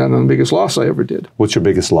more than that on the biggest loss I ever did. What's your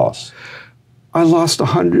biggest loss? I lost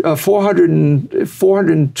 420 or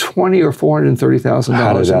 $430,000.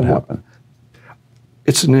 How did that happen?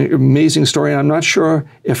 It's an amazing story, and I'm not sure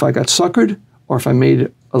if I got suckered or if I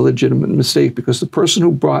made a legitimate mistake, because the person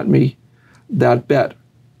who brought me that bet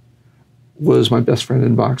was my best friend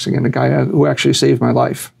in boxing and a guy who actually saved my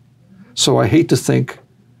life. So I hate to think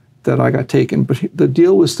that I got taken, but the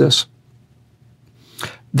deal was this.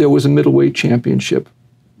 There was a middleweight championship,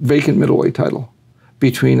 vacant middleweight title,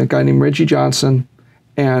 between a guy named Reggie Johnson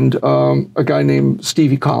and a guy named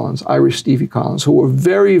Stevie Collins, Irish Stevie Collins, who were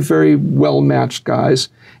very, very well-matched guys.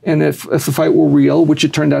 And if the fight were real, which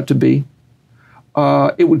it turned out to be,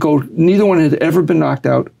 it would go, neither one had ever been knocked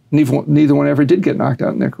out. Neither one ever did get knocked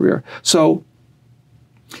out in their career. So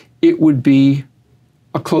it would be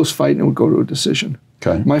a close fight and it would go to a decision.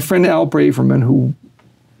 Okay. My friend Al Braverman, who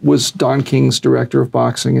was Don King's director of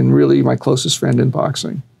boxing and really my closest friend in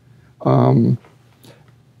boxing,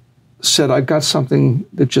 said, I've got something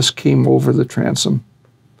that just came over the transom.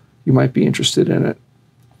 You might be interested in it.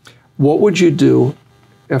 What would you do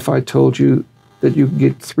if I told you that you could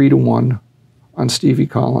get 3-1 on Stevie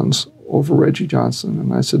Collins over Reggie Johnson?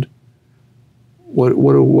 And I said, what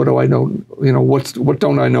do I know? You know, what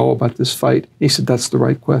don't I know about this fight? He said, that's the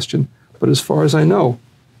right question. But as far as I know,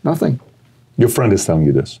 nothing. Your friend is telling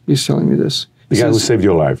you this? He's telling me this. The guy who saved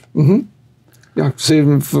your life? Mm-hmm. Yeah, saved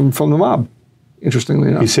him from the mob, interestingly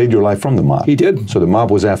enough. He saved your life from the mob? He did. So the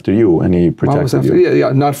mob was after you and he protected you?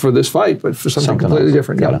 Yeah, not for this fight, but for something completely else.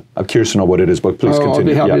 different. Yeah. I'm curious to know what it is, but please continue.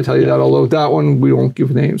 I'll be happy to tell you that, although that one we won't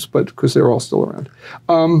give names, but because they're all still around.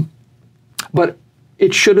 But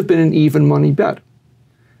it should have been an even money bet.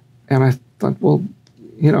 And I thought, well,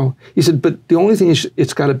 you know, he said, but the only thing is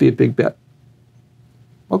it's got to be a big bet.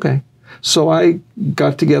 Okay. So I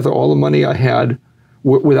got together all the money I had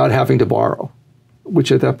without having to borrow,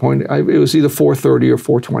 which at that point, it was either 430 or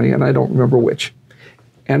 420, and I don't remember which.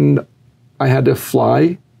 And I had to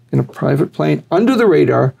fly in a private plane under the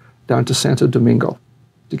radar down to Santo Domingo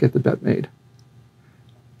to get the bet made.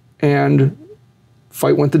 And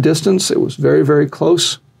fight went the distance. It was very, very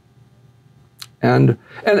close. And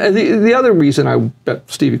the other reason I bet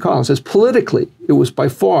Stevie Collins is politically, it was by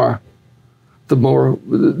far the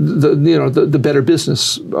better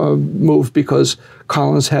business move, because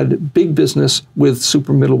Collins had big business with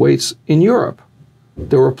super middleweights in Europe.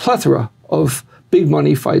 There were a plethora of big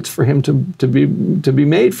money fights for him to be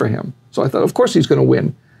made for him. So I thought, of course he's going to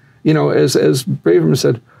win. You know, as Braverman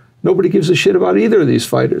said, nobody gives a shit about either of these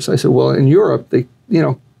fighters. I said, well, in Europe,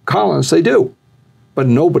 Collins, they do, but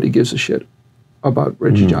nobody gives a shit about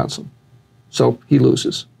Reggie Johnson. So he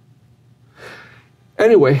loses.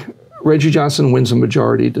 Anyway, Reggie Johnson wins a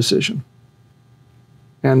majority decision.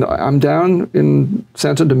 And I'm down in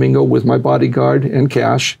Santo Domingo with my bodyguard and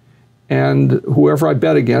cash, and whoever I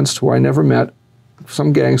bet against, who I never met,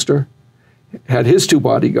 some gangster, had his 2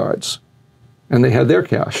 bodyguards, and they had their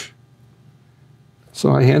cash.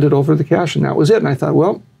 So I handed over the cash, and that was it. And I thought,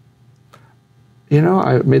 well, you know,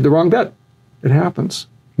 I made the wrong bet. It happens.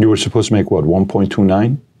 You were supposed to make what,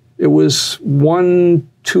 1.29? It was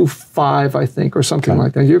 125, I think, or something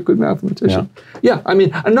like that. You're a good mathematician. Yeah, I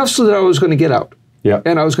mean, enough so that I was going to get out. Yeah.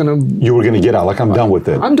 And I was going to... You were going to get out, like I'm done with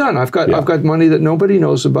it. I'm done. I've got money that nobody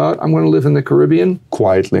knows about. I'm going to live in the Caribbean.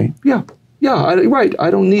 Quietly. Yeah. Yeah, right.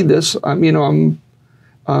 I don't need this. I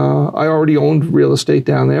already owned real estate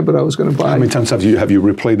down there, but I was going to buy... How many times have you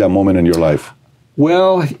replayed that moment in your life?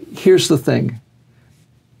 Well, here's the thing.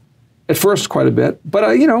 At first, quite a bit, but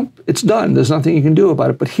it's done. There's nothing you can do about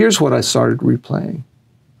it. But here's what I started replaying.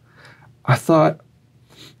 I thought,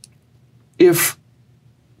 if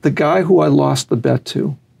the guy who I lost the bet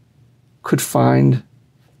to could find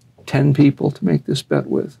 10 people to make this bet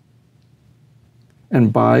with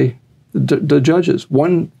and buy the judges,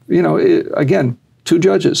 again, 2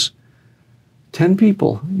 judges, 10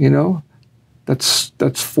 people, that's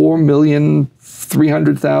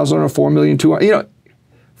 4,300,000 or 4,200,000,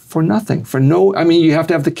 for nothing, you have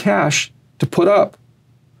to have the cash to put up,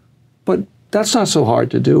 but that's not so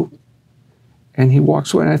hard to do. And he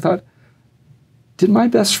walks away, and I thought, did my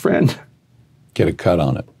best friend get a cut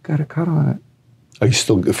on it? Got a cut on it. Are you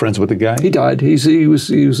still friends with the guy? He died. He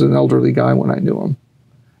was an elderly guy when I knew him,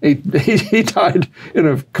 He died in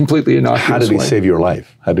a completely innocuous way. How did he save your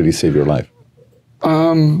life? How did he save your life?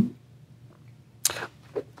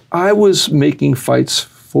 I was making fights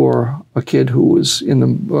for a kid who was in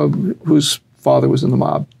the whose father was in the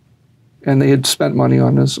mob, and they had spent money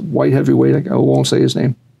on this white heavyweight. I won't say his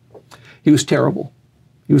name. He was terrible.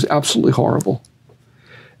 He was absolutely horrible.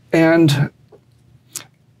 And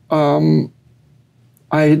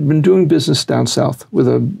I had been doing business down south with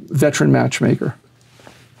a veteran matchmaker,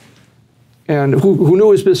 and who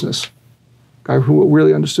knew his business, guy who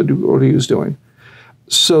really understood what he was doing.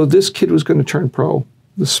 So this kid was going to turn pro,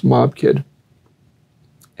 this mob kid.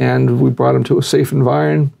 And we brought him to a safe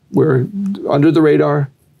environment where, under the radar,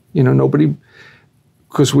 nobody,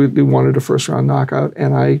 because we wanted a first round knockout,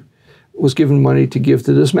 and I was given money to give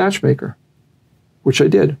to this matchmaker, which I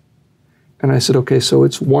did. And I said, okay, so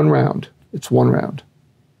it's 1 round. It's 1 round.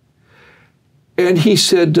 And he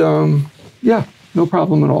said, yeah, no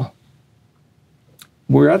problem at all.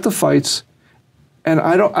 We're at the fights, and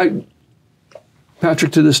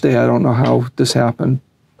Patrick, to this day, I don't know how this happened,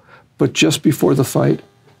 but just before the fight,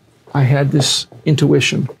 I had this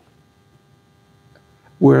intuition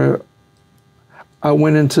where I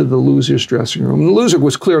went into the loser's dressing room. The loser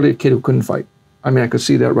was clearly a kid who couldn't fight. I mean, I could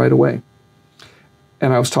see that right away.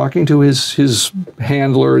 And I was talking to his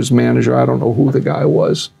handler, his manager, I don't know who the guy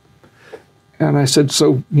was. And I said,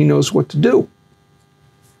 so he knows what to do.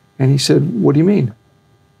 And he said, what do you mean?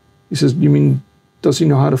 He says, you mean, does he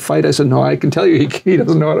know how to fight? I said, no, I can tell you he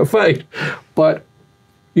doesn't know how to fight. But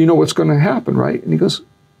you know what's going to happen, right? And he goes,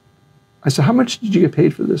 I said, how much did you get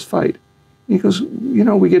paid for this fight? And he goes,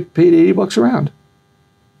 we get paid $80 a round,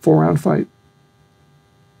 4-round fight.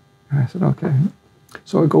 And I said, okay.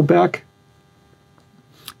 So I go back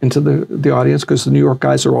into the audience because the New York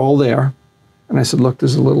guys are all there. And I said, look,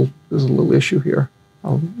 there's a little issue here.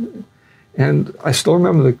 And I still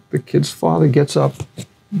remember the kid's father gets up,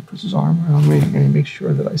 he puts his arm around me, and he makes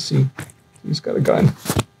sure that I see he's got a gun.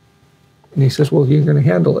 And he says, well, you're going to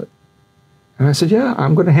handle it. And I said, yeah,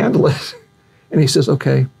 I'm going to handle it. And he says,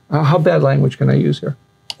 okay, how bad language can I use here?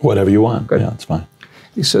 Whatever you want. Good. Yeah, it's fine.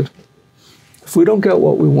 He said, if we don't get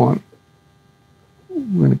what we want,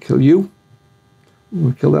 we're going to kill you, we're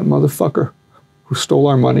going to kill that motherfucker who stole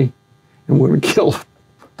our money, and we're going to kill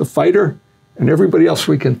the fighter and everybody else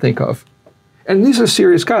we can think of. And these are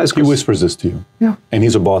serious guys. He whispers this to you. Yeah. And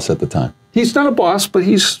he's a boss at the time. He's not a boss, but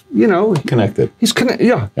he's, Connected. He's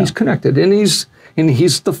connected. And he's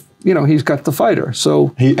the, he's got the fighter.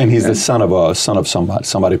 So he's the son of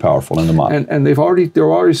somebody powerful in the mob. And they're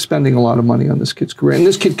already spending a lot of money on this kid's career. And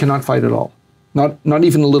this kid cannot fight at all. Not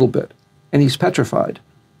even a little bit. And he's petrified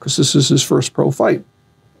because this is his first pro fight.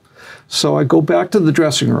 So I go back to the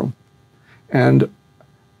dressing room and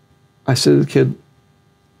I said to the kid,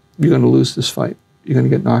 you're going to lose this fight. You're going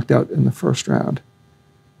to get knocked out in the first round.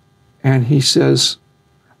 And he says,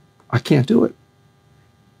 I can't do it.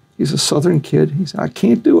 He's a Southern kid. He said, I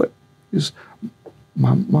can't do it.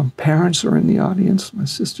 My parents are in the audience, my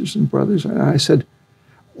sisters and brothers. And I said,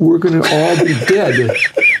 we're going to all be dead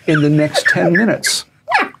in the next 10 minutes.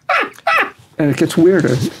 And it gets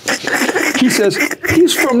weirder. He says,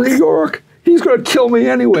 he's from New York. He's going to kill me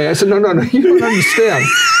anyway. I said, no, you don't understand.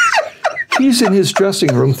 He's in his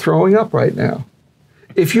dressing room throwing up right now.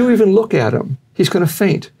 If you even look at him, he's going to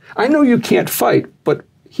faint. I know you can't fight, but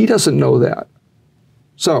he doesn't know that.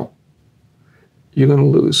 So, you're going to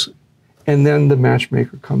lose. And then the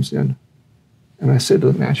matchmaker comes in. And I said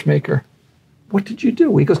to the matchmaker, what did you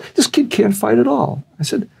do? He goes, this kid can't fight at all. I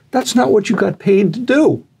said, that's not what you got paid to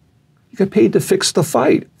do. You got paid to fix the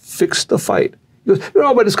fight. Fix the fight. He goes,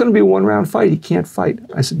 no, but it's going to be a 1-round fight. He can't fight.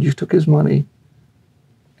 I said, you took his money.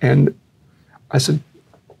 And I said,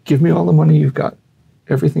 give me all the money you've got.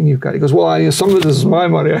 Everything you've got. He goes, well, some of this is my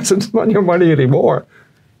money. I said, it's not your money anymore.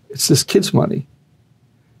 It's this kid's money.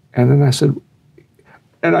 And then I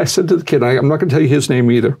said to the kid, I'm not going to tell you his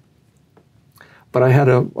name either, but I had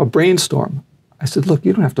a brainstorm. I said, look,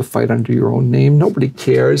 you don't have to fight under your own name. Nobody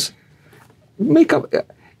cares. Make up.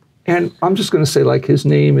 And I'm just going to say, like, his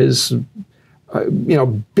name is,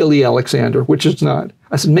 Billy Alexander, which it's not.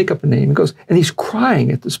 I said, make up a name. He goes, and he's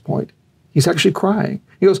crying at this point. He's actually crying.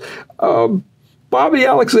 He goes, Bobby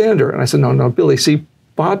Alexander. And I said, no, Billy, see,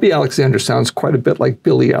 Bobby Alexander sounds quite a bit like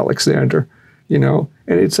Billy Alexander, And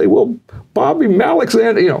he'd say, well, Bobby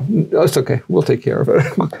Alexander, it's okay. We'll take care of it.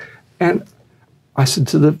 And I said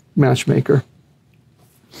to the matchmaker,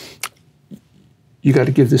 you got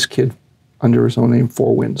to give this kid under his own name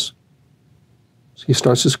 4 wins. So he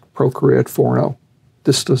starts his pro career at 4-0.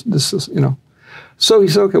 This is. So he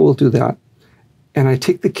said, okay, we'll do that. And I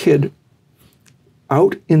take the kid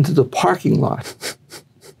out into the parking lot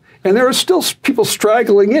And there are still people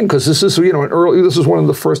straggling in because this is, you know, this is one of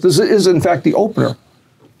the first, this is in fact the opener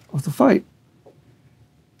of the fight.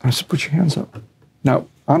 I said, put your hands up. Now,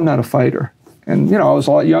 I'm not a fighter. And, you know, I was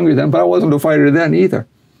a lot younger then, but I wasn't a fighter then either.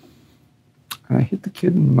 And I hit the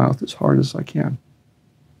kid in the mouth as hard as I can.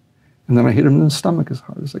 And then I hit him in the stomach as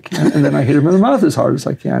hard as I can. And then I hit him in the mouth as hard as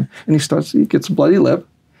I can. And he gets a bloody lip.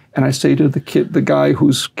 And I say to the guy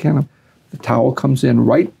who's kind of, the towel comes in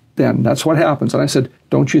right then. That's what happens. And I said,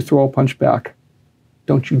 don't you throw a punch back.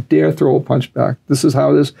 Don't you dare throw a punch back. This is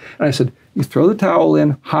how it is. And I said, you throw the towel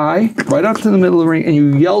in high, right up to the middle of the ring, and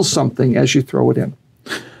you yell something as you throw it in.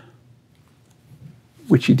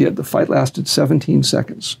 Which he did. The fight lasted 17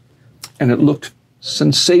 seconds. And it looked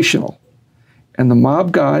sensational. And the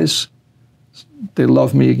mob guys, they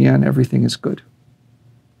love me again. Everything is good.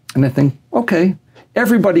 And I think, okay,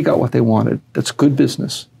 everybody got what they wanted. That's good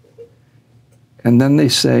business. And then they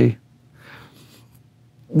say,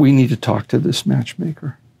 we need to talk to this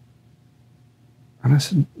matchmaker. And I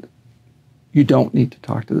said, you don't need to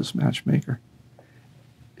talk to this matchmaker.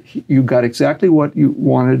 You got exactly what you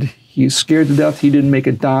wanted. He's scared to death. He didn't make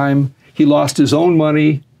a dime. He lost his own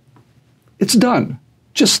money. It's done.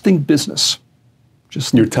 Just think business.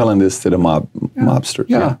 You're telling this to the mobsters.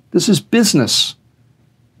 Yeah, this is business.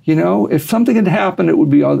 You know, if something had happened, it would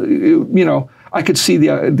be, you know, I could see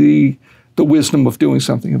the wisdom of doing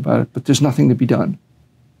something about it, but there's nothing to be done.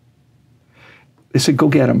 They said, go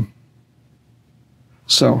get him.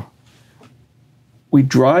 So we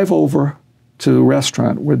drive over to the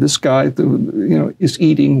restaurant where this guy, is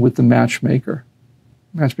eating with the matchmaker.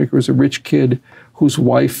 Matchmaker is a rich kid whose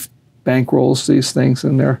wife bankrolls these things,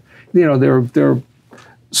 and they're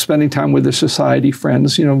spending time with their society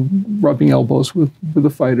friends, you know, rubbing elbows with the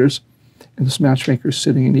fighters. And this matchmaker is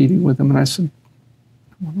sitting and eating with them. And I said,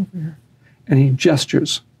 come on over here. And he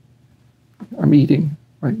gestures. I'm eating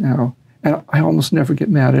right now. And I almost never get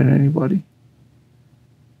mad at anybody.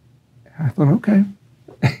 And I thought, okay.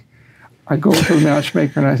 I go to the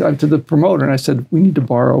matchmaker and to the promoter, and I said, we need to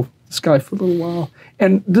borrow this guy for a little while.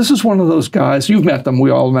 And this is one of those guys, you've met them, we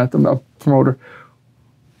all met them, a promoter,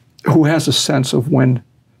 who has a sense of when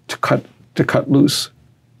to cut loose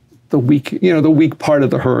the weak part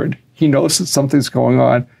of the herd. He knows that something's going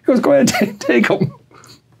on. He goes, go ahead, take him.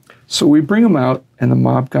 So we bring him out, and the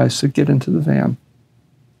mob guys said, get into the van.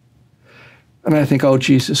 And I think, oh,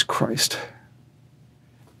 Jesus Christ.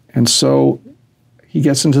 And so he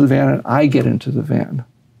gets into the van, and I get into the van.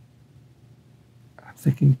 I'm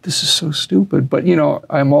thinking, this is so stupid. But, you know,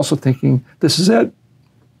 I'm also thinking, this is it.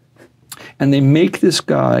 And they make this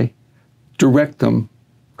guy direct them,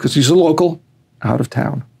 because he's a local, out of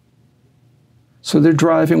town. So they're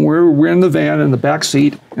driving, we're in the van in the back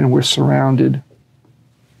seat, and we're surrounded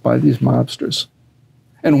by these mobsters.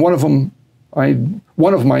 And one of them I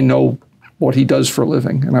know what he does for a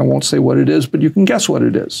living, and I won't say what it is, but you can guess what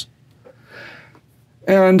it is.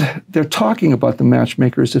 And they're talking about the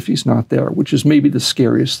matchmaker as if he's not there, which is maybe the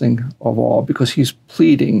scariest thing of all, because he's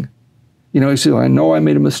pleading. You know, he said, I know I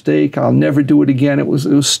made a mistake. I'll never do it again. It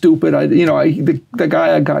was stupid. The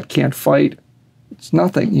guy I got can't fight. It's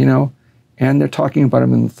nothing, you know. And they're talking about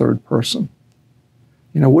him in the third person.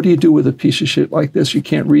 You know, what do you do with a piece of shit like this? You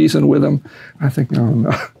can't reason with him. I think,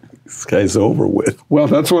 no. This guy's over with. Well,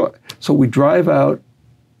 that's what. So we drive out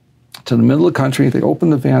to the middle of the country. They open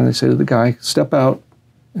the van. They say to the guy, step out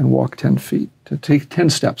and walk 10 feet, to take 10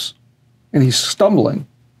 steps. And he's stumbling.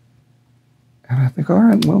 And I think, all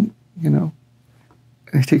right, well, you know.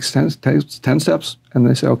 And he takes 10 steps, and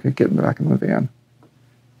they say, okay, get him back in the van.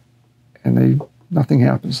 And nothing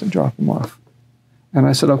happens. They drop him off. And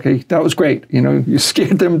I said, okay, that was great. You know, you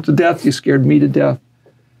scared them to death. You scared me to death.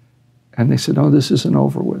 And they said, no, this isn't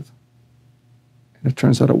over with. And it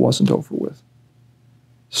turns out it wasn't over with.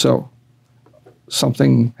 So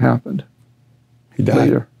something happened. He died.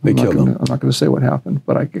 Later. They killed him. I'm not going to say what happened,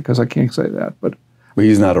 because I can't say that. But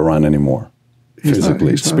he's not around anymore.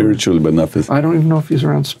 Physically, spiritually, but not physically. I don't even know if he's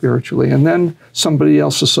around spiritually. And then somebody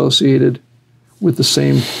else associated with the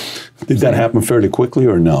same. Did that happen fairly quickly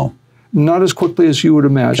or no? Not as quickly as you would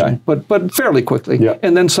imagine, okay. but fairly quickly. Yeah.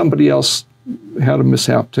 And then somebody else had a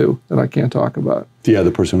mishap too that I can't talk about. The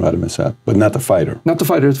other person who had a mishap, but not the fighter. Not the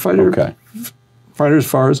fighter. The fighter. Okay. Fighter, as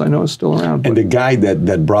far as I know, is still around. And the guy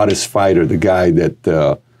that brought his fighter, the guy that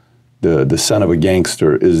the son of a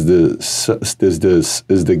gangster, is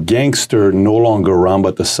the gangster no longer around,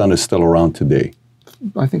 but the son is still around today?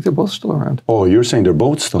 I think they're both still around. Oh, you're saying they're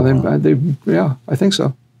both still around? Yeah, I think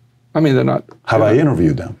so. I mean, they're not. Have I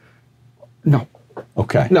interviewed them? No.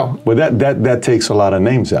 Okay. No. Well, that takes a lot of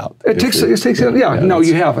names out. It takes no,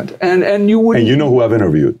 you haven't. And you wouldn't. And you know who I've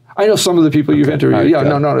interviewed. I know some of the people you've interviewed. Right, Yeah,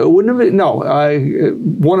 no. It wouldn't have been, no.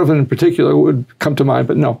 One of them in particular would come to mind,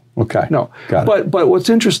 but no. Okay. No. Got it. But what's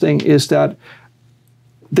interesting is that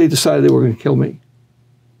they decided they were going to kill me.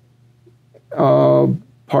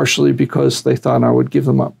 Partially because they thought I would give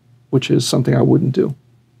them up, which is something I wouldn't do.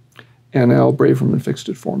 And Al Braverman fixed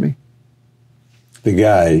it for me. The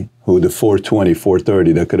guy who the 420,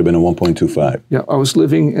 430, that could have been a 1.25. Yeah, I was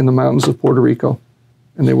living in the mountains of Puerto Rico,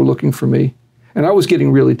 and they were looking for me. And I was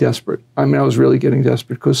getting really desperate. I mean, I was really getting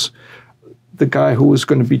desperate because the guy who was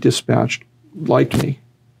going to be dispatched liked me.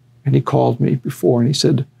 And he called me before, and he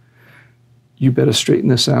said, "You better straighten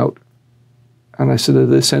this out." And I said, "Are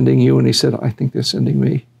they sending you?" And he said, "I think they're sending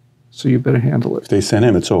me. So you better handle it." If they send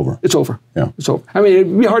him, it's over. It's over. Yeah. It's over. I mean,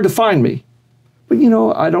 it'd be hard to find me. But, you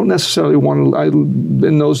know, I don't necessarily want to.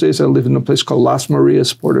 In those days, I lived in a place called Las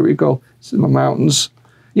Marias, Puerto Rico. It's in the mountains.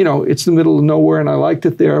 You know, it's the middle of nowhere, and I liked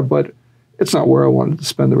it there, but it's not where I wanted to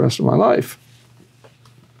spend the rest of my life.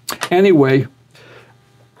 Anyway,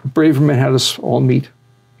 Braverman had us all meet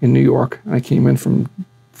in New York. And I came in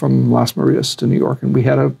from Las Marias to New York, and we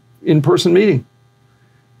had an in-person meeting.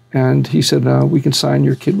 And he said, "We can sign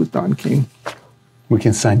your kid with Don King." We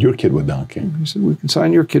can sign your kid with Don King. He said, "We can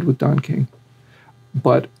sign your kid with Don King.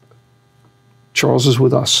 But Charles is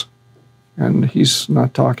with us, and he's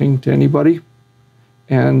not talking to anybody,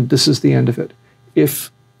 and this is the end of it.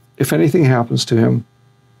 If anything happens to him,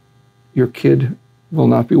 your kid will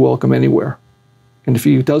not be welcome anywhere. And if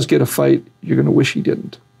he does get a fight, you're going to wish he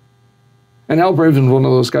didn't." And Al Braverman was one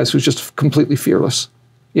of those guys who's just completely fearless,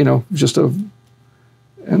 you know,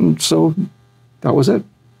 and so that was it.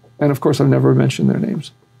 And of course, I've never mentioned their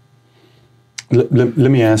names. Let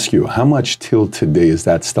me ask you, how much till today is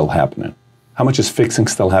that still happening? How much is fixing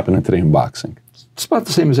still happening today in boxing? It's about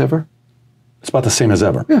the same as ever. It's about the same as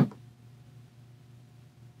ever. Yeah.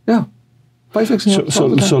 Yeah. Fight fixing. So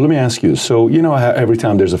let me ask you. So you know how every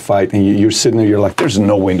time there's a fight and you're sitting there, you're like, "There's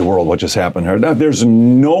no way in the world what just happened here. There's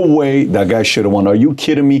no way that guy should have won. Are you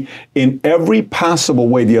kidding me?" In every possible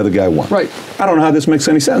way, the other guy won. Right. I don't know how this makes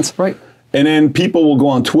any sense. Right. And then people will go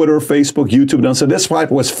on Twitter, Facebook, YouTube, and say, "This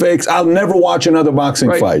fight was fixed. I'll never watch another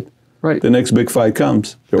boxing fight." Right. The next big fight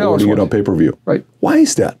comes. They're ordering it on pay-per-view. Right. Why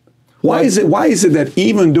is that? Why is it that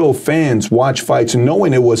even though fans watch fights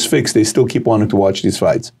knowing it was fixed, they still keep wanting to watch these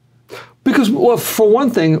fights? Because, well, for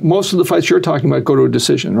one thing, most of the fights you're talking about go to a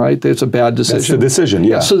decision, right? It's a bad decision. That's the decision,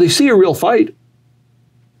 yeah. So they see a real fight.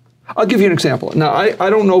 I'll give you an example. Now, I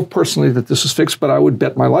don't know personally that this is fixed, but I would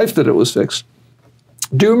bet my life that it was fixed.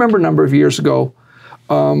 Do you remember a number of years ago,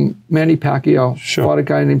 Manny Pacquiao fought a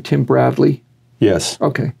guy named Tim Bradley? Yes.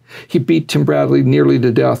 Okay. He beat Tim Bradley nearly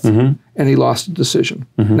to death, and he lost a decision.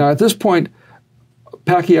 Now, at this point,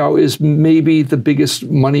 Pacquiao is maybe the biggest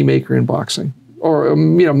moneymaker in boxing. Or,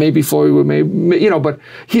 you know, maybe Floyd would, you know, but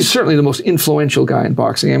he's certainly the most influential guy in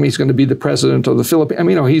boxing. I mean, he's going to be the president of the Philippines. I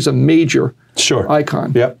mean, you know, he's a major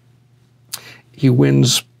icon. Yep. He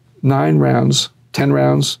wins 9 rounds, 10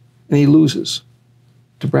 rounds, and he loses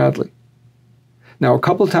to Bradley. Now, a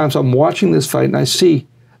couple of times I'm watching this fight, and I see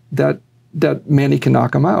that Manny can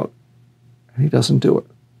knock him out, and he doesn't do it.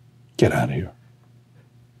 Get out of here.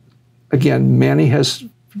 Again, Manny has,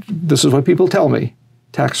 this is what people tell me,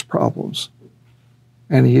 tax problems.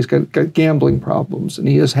 And he's got gambling problems, and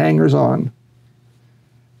he has hangers-on.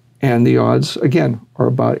 And the odds, again, are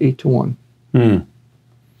about 8-1.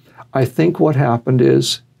 I think what happened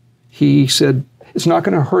is he said, "It's not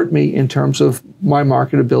going to hurt me in terms of my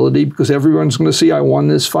marketability because everyone's going to see I won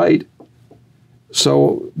this fight.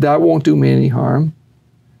 So that won't do me any harm.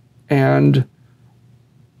 And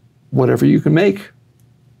whatever you can make.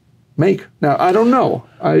 Now, I don't know.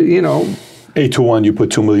 8-1, you put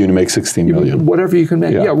 $2 million, you make $16 million. Whatever you can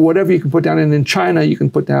make. Yeah, whatever you can put down. And in China, you can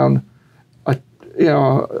put down a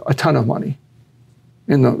ton of money.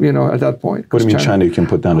 At that point. What do you mean China you can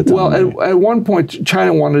put down a ton of money? Well, at one point,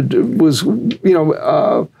 China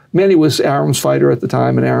Manny was Aram's fighter at the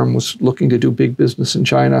time, and Aram was looking to do big business in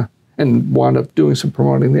China and wound up doing some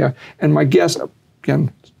promoting there. And my guess,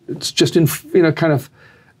 again, it's just kind of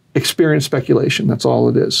experience speculation. That's all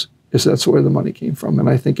it is that's where the money came from. And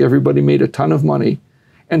I think everybody made a ton of money.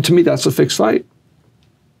 And to me, that's a fixed fight.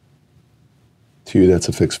 To you, that's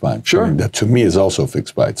a fixed fight. Sure. I mean, that to me is also a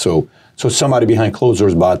fixed fight. So somebody behind closed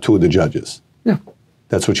doors bought 2 of the judges. Yeah.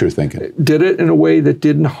 That's what you're thinking. Did it in a way that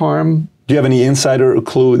didn't harm. Do you have any insider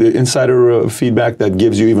feedback that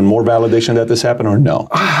gives you even more validation that this happened, or no?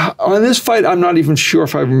 On this fight, I'm not even sure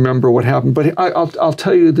if I remember what happened, but I'll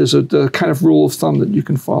tell you there's a kind of rule of thumb that you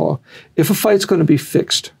can follow. If a fight's going to be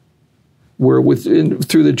fixed, where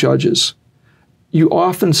through the judges, you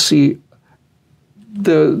often see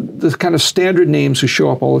the kind of standard names who show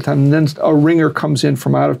up all the time, and then a ringer comes in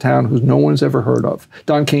from out of town who no one's ever heard of.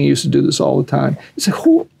 Don King used to do this all the time. He said,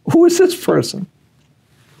 who is this person?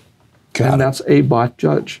 And that's a bot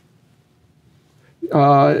judge.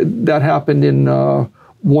 That happened in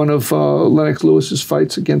one of Lennox Lewis's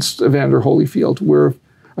fights against Evander Holyfield, where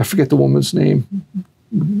I forget the woman's name,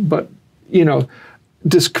 but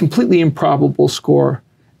this completely improbable score,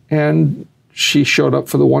 and she showed up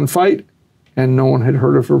for the one fight, and no one had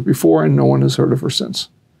heard of her before, and no one has heard of her since.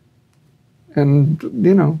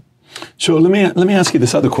 And So let me ask you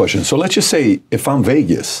this other question. So let's just say if I'm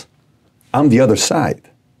Vegas, I'm the other side,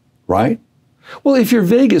 right? Well, if you're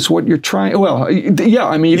Vegas, what you're trying,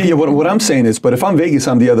 what I'm saying is, but if I'm Vegas,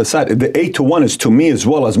 I'm the other side. The 8-1 is to me as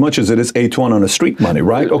well as much as it is 8-1 on the street money,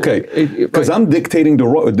 right? Okay, because I'm dictating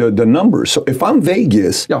the numbers. So if I'm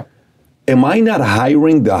Vegas, am I not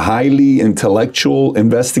hiring the highly intellectual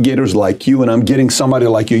investigators like you, and I'm getting somebody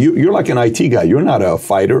like you? You're like an IT guy. You're not a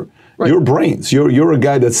fighter. Right. You're brains. You're a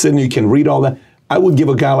guy that's sitting, you can read all that. I would give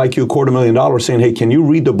a guy like you $250,000 saying, hey, can you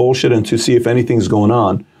read the bullshit and to see if anything's going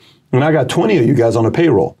on? And I got 20 of you guys on a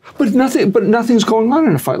payroll. But nothing's going on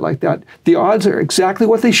in a fight like that. The odds are exactly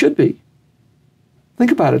what they should be. Think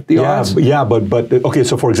about it. The odds. But okay,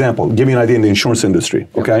 so for example, give me an idea in the insurance industry,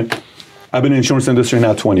 okay? I've been in the insurance industry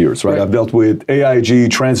now 20 years, right? I've dealt with AIG,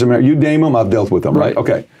 Transamerica, you name them, I've dealt with them, right?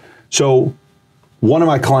 Okay. So one of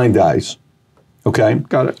my client dies, okay?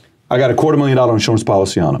 Got it. I got a $250,000 insurance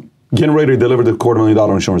policy on him. Getting ready to deliver the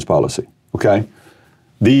 $250,000 insurance policy, okay?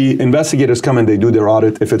 The investigators come and they do their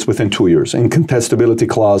audit if it's within 2 years. In contestability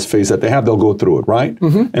clause phase that they have, they'll go through it, right?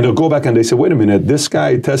 Mm-hmm. And they'll go back and they say, wait a minute, this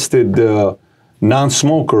guy tested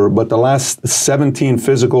non-smoker, but the last 17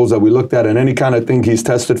 physicals that we looked at and any kind of thing he's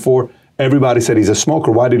tested for, everybody said he's a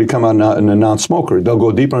smoker. Why did he come out a non-smoker? They'll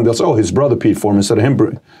go deeper and they'll say, oh, his brother peed for him instead of him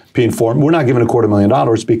peeing for him. We're not giving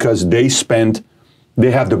 $250,000 because they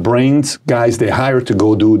have the brains, guys they hire to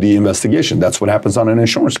go do the investigation. That's what happens on an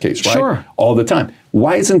insurance case, right? Sure. All the time.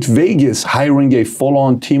 Why isn't Vegas hiring a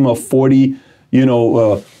full-on team of 40,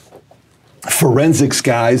 forensics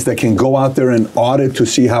guys that can go out there and audit to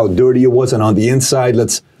see how dirty it was, and on the inside,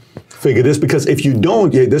 let's figure this? Because if you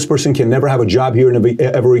don't, this person can never have a job here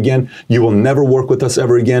ever again. You will never work with us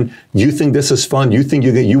ever again. You think this is fun. You think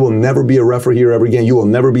you will never be a referee here ever again. You will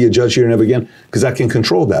never be a judge here ever again, because I can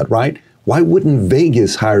control that, right? Why wouldn't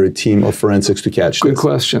Vegas hire a team of forensics to catch this? Good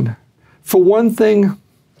question. For one thing,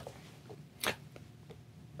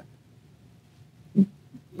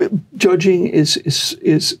 judging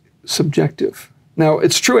is subjective. Now,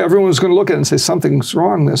 it's true, everyone's going to look at it and say something's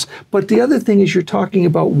wrong with this, but the other thing is you're talking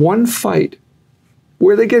about one fight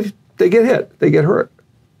where they get hit, they get hurt.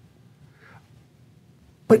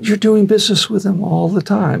 But you're doing business with them all the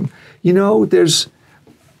time.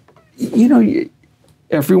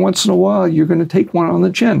 Every once in a while, you're going to take one on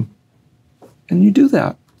the chin, and you do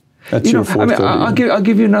that. That's your fourth. I'll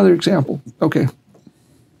give you another example. Okay,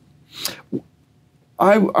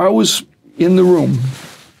 I was in the room.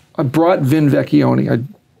 I brought Vin Vecchione. I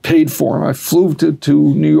paid for him. I flew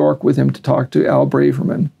to New York with him to talk to Al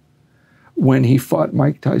Braverman when he fought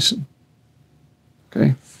Mike Tyson.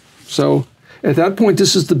 Okay, so at that point,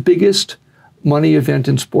 this is the biggest money event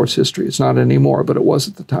in sports history. It's not anymore, but it was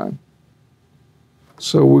at the time.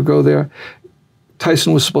 So we go there.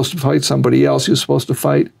 Tyson was supposed to fight somebody else. He was supposed to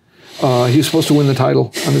fight. He was supposed to win the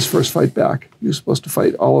title on his first fight back. He was supposed to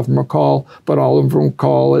fight Oliver McCall, but Oliver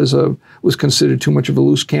McCall was considered too much of a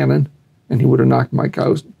loose cannon, and he would have knocked Mike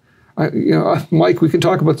out. Mike, we can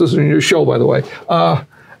talk about this in your show, by the way.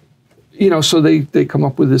 So they come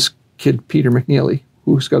up with this kid, Peter McNeely,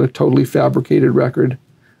 who's got a totally fabricated record.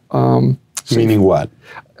 Meaning what?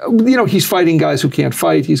 He's fighting guys who can't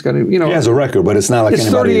fight. He's got he has a record, but it's not like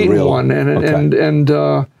anybody real. It's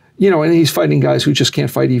 38-1, and he's fighting guys who just can't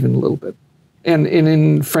fight even a little bit, and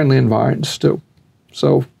in friendly environments too.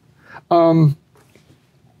 So, but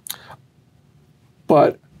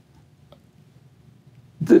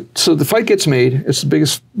the fight gets made. It's the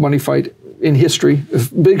biggest money fight in history,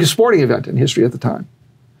 biggest sporting event in history at the time.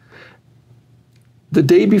 The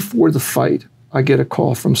day before the fight, I get a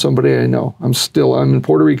call from somebody I know. I'm in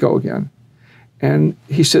Puerto Rico again. And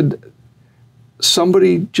he said,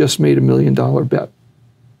 somebody just made $1 million bet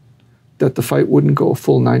that the fight wouldn't go a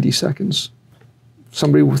full 90 seconds.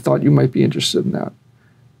 Somebody thought you might be interested in that.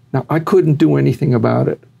 Now, I couldn't do anything about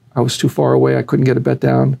it. I was too far away. I couldn't get a bet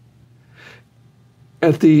down.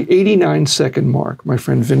 At the 89-second mark, my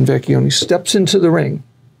friend Vin Vecchione steps into the ring,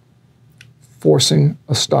 forcing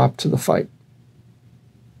a stop to the fight.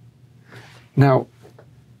 Now,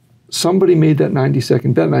 somebody made that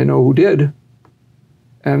 90-second bet, and I know who did.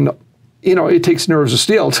 And, you know, it takes nerves of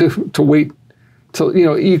steel to wait till, you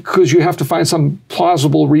know, because you have to find some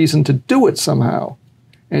plausible reason to do it somehow.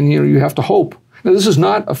 And, you know, you have to hope. Now, this is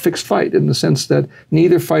not a fixed fight in the sense that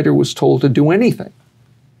neither fighter was told to do anything.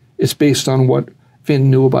 It's based on what Vin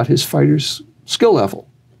knew about his fighter's skill level,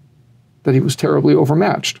 that he was terribly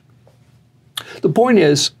overmatched. The point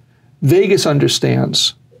is, Vegas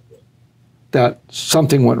understands that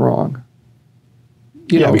something went wrong.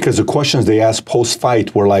 You know, because the questions they asked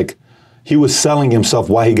post-fight were like, he was selling himself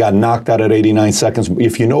why he got knocked out at 89 seconds.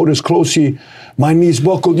 If you notice closely, my knees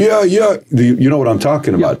buckled. Yeah. You know what I'm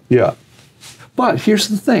talking about. Yeah. But here's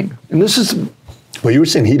the thing, and this is... But you were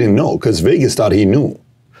saying he didn't know, because Vegas thought he knew.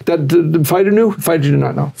 That the fighter knew? The fighter did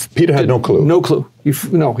not know. Peter had no clue. No clue.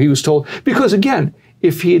 No, he was told. Because again,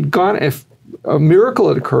 if a miracle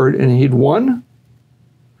had occurred and he'd won,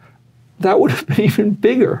 that would have been even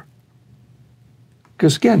bigger.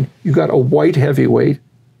 Because again, you got a white heavyweight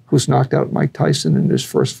who's knocked out Mike Tyson in his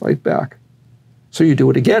first fight back. So you do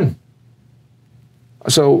it again.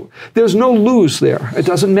 So there's no lose there. It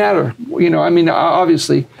doesn't matter. You know, I mean,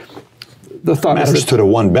 obviously, the thought matters is that, to the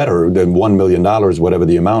one better than $1 million, whatever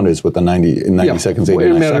the amount is, with the 90 seconds,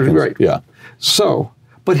 89 seconds. Right. Yeah. So,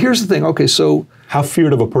 but here's the thing. Okay, so how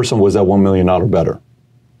feared of a person was that $1 million better?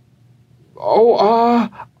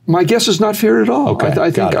 My guess is not feared at all. Okay,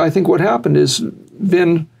 I think what happened is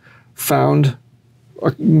Vin found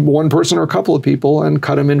one person or a couple of people and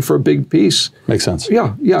cut him in for a big piece. Makes sense.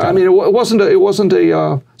 Yeah. I mean, it wasn't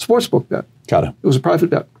a sports book bet. Got it. It was a private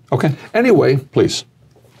bet. Okay. Anyway, please.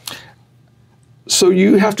 So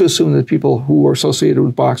you have to assume that people who are associated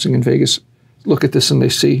with boxing in Vegas look at this and they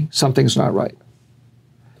see something's not right.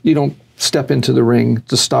 You don't step into the ring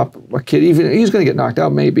to stop a kid. Even he's going to get knocked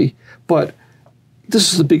out, maybe, but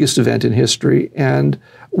this is the biggest event in history, and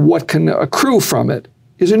what can accrue from it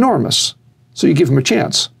is enormous. So you give him a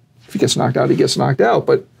chance. If he gets knocked out, he gets knocked out.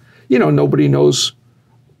 But, you know, nobody knows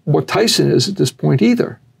what Tyson is at this point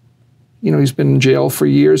either. You know, he's been in jail for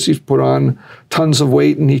years. He's put on tons of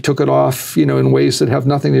weight, and he took it off, you know, in ways that have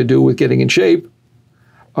nothing to do with getting in shape.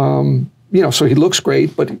 You know, so he looks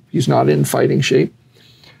great, but he's not in fighting shape.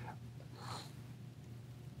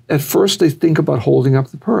 At first, they think about holding up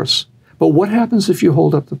the purse. But what happens if you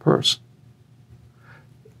hold up the purse?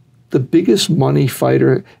 The biggest money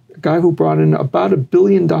fighter, a guy who brought in about $1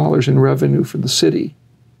 billion in revenue for the city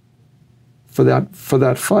for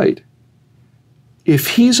that fight, if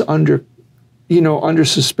he's under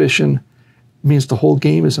suspicion, it means the whole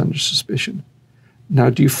game is under suspicion.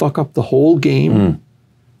 Now, do you fuck up the whole game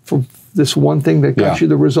for this one thing that got you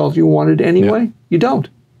the result you wanted anyway? Yeah. You don't.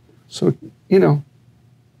 So, you know.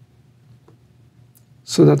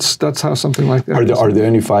 So that's how something like that. Are there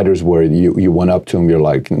any fighters where you went up to them? You're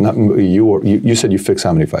like, you said you fixed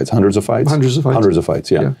how many fights? Hundreds of fights. Hundreds of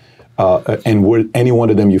fights. Yeah. And were any one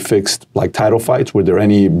of them you fixed like title fights? Were there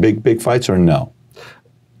any big fights or no?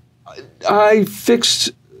 I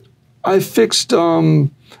fixed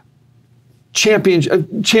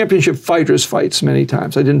championship fighters fights many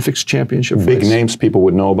times. I didn't fix championship fights. Big names people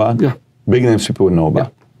would know about? Yeah. Big names people would know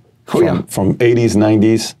about? Yeah. From 80s,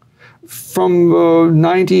 90s? From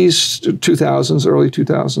 90s to 2000s, early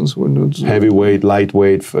 2000s. When it was heavyweight,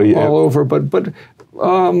 lightweight. All over. But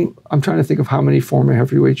I'm trying to think of how many former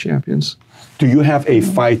heavyweight champions. Do you have a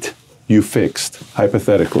fight you fixed,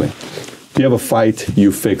 hypothetically? Do you have a fight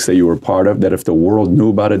you fixed that you were part of, that if the world knew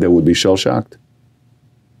about it, they would be shell-shocked?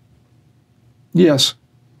 Yes.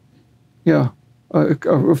 Yeah.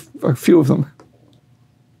 A few of them.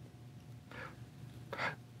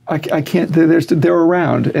 I can't. They're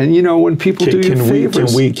around, and you know when people do you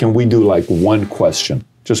favors. Can we do like one question?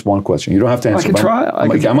 Just one question. You don't have to answer. I can try. I'm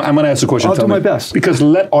going to ask a question. I'll do my best. Because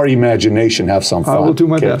let our imagination have some fun. I will do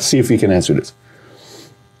my best. See if we can answer this.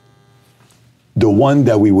 The one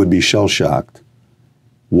that we would be shell-shocked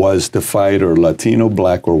was the fighter Latino,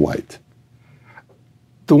 black, or white?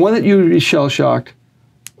 The one that you would be shell-shocked,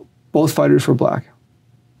 both fighters were black.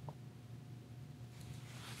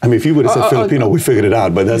 I mean, if you would have said Filipino, we figured it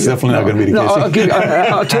out, but that's definitely not going to be the case.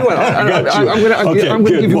 I'll tell you what. I'm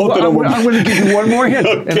going to give you one more hint,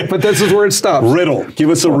 okay. But this is where it stops. Riddle. Give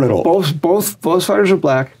us a riddle. Both fighters are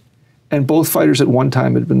black, and both fighters at one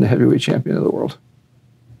time had been the heavyweight champion of the world.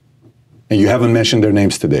 And you haven't mentioned their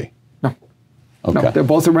names today? No. Okay. No, they're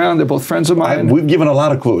both around. They're both friends of mine. We've given a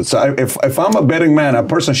lot of clues. So if I'm a betting man, a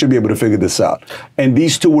person should be able to figure this out. And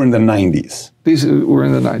these two were in the 90s. These were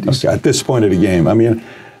in the 90s. Okay, at this point of the game. I mean,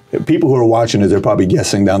 people who are watching it, they're probably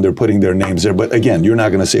guessing down, they're putting their names there. But again, you're not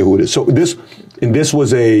going to say who it is. So this, And this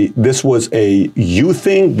was a you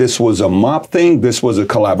thing. This was a mob thing. This was a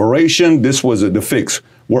collaboration. This was the fix.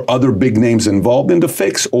 Were other big names involved in the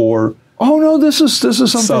fix, or? Oh no, this is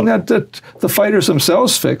something that the fighters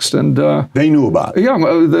themselves fixed, and they knew about. Yeah,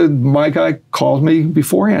 my guy called me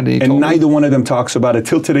beforehand, and neither one of them talks about it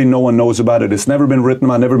till today. No one knows about it. It's never been written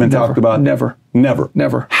about. Never been talked about.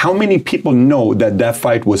 Never. How many people know that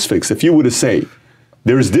fight was fixed? If you were to say,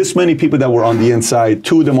 there's this many people that were on the inside.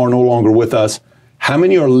 2 of them are no longer with us. How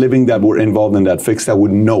many are living that were involved in that fix that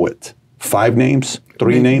would know it? 5 names?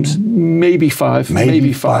 3 names? Maybe 5.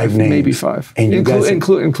 Maybe 5 names. Maybe 5. And you guys,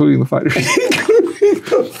 including the fighters. Including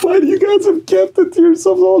the fighter. You guys have kept it to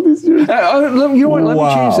yourselves all these years. You know what? Let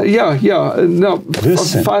me change that. Yeah. No,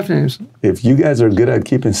 listen, 5 names. If you guys are good at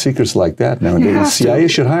keeping secrets like that nowadays, the CIA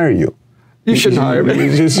should hire you. You shouldn't hire me.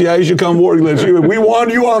 The CIA should come work. We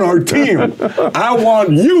want you on our team. I want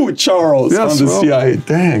you, Charles, on the CIA.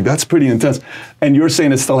 Dang, that's pretty intense. And you're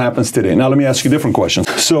saying it still happens today. Now, let me ask you a different question.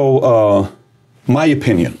 So, my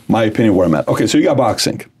opinion where I'm at. Okay, so you got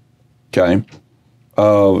boxing, okay?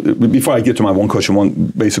 Before I get to my one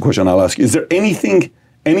basic question I'll ask you, is there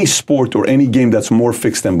any sport or any game that's more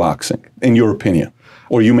fixed than boxing, in your opinion?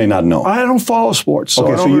 Or you may not know. I don't follow sports.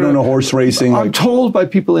 So you don't know horse racing? I'm told by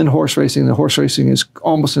people in horse racing that horse racing is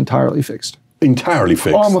almost entirely fixed. Entirely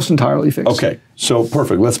fixed? Almost entirely fixed. Okay, so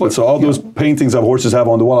perfect. So all those paintings of horses have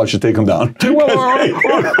on the wall, I should take them down. All that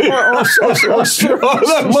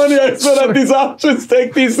money I spent at these auctions,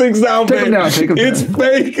 take these things down, take them down. It's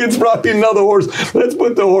fake. It's probably another horse. Let's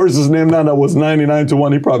put the horse's name down. That was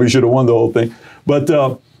 99-1. He probably should have won the whole thing. But,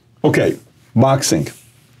 okay, boxing,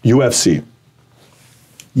 UFC.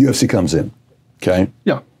 UFC comes in, okay?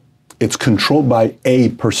 Yeah. It's controlled by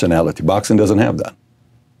a personality. Boxing doesn't have that.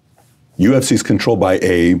 UFC is controlled by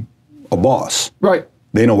a boss. Right.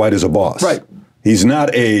 Dana White is a boss. Right. He's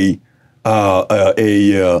not a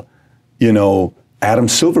Adam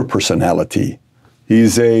Silver personality.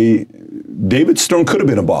 He's David Stern could have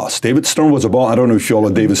been a boss. David Stern was a boss. I don't know if you all know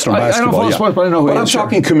David Stern basketball. I don't follow sports, but I know who he is. I'm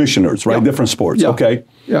talking commissioners, right? Yeah. Different sports, okay?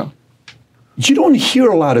 Yeah. You don't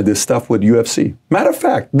hear a lot of this stuff with UFC. Matter of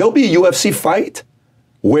fact, there'll be a UFC fight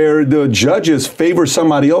where the judges favor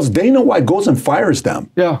somebody else. Dana White goes and fires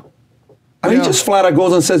them. Yeah. He just flat out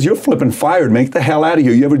goes and says, you're flipping fired. Make the hell out of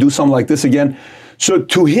here. You ever do something like this again? So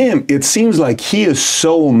to him, it seems like he is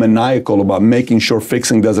so maniacal about making sure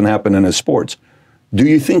fixing doesn't happen in his sports. Do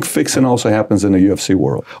you think fixing also happens in the UFC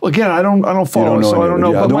world? Well, again, I don't follow it, so I don't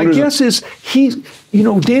know. Yeah, but my guess is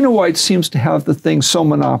Dana White seems to have the thing so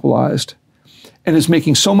monopolized and is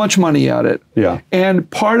making so much money at it. Yeah. And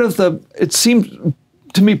it seems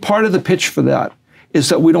to me, part of the pitch for that is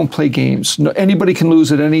that we don't play games. Anybody can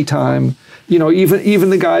lose at any time. Even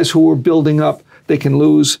the guys who are building up, they can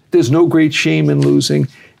lose. There's no great shame in losing.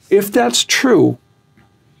 If that's true,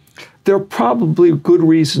 there are probably good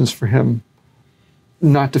reasons for him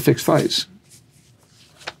not to fix fights.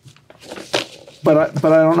 But I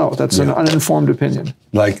don't know. That's an uninformed opinion.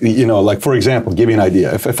 Like for example, give you an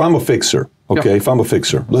idea. If I'm a fixer, okay, if I'm a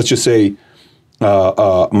fixer, let's just say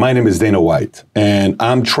my name is Dana White, and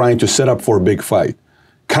I'm trying to set up for a big fight.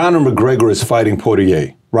 Conor McGregor is fighting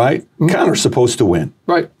Poirier, right? Mm-hmm. Conor's supposed to win.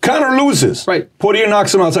 Right. Conor loses. Right. Poirier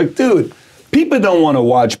knocks him out. It's like, dude, people don't want to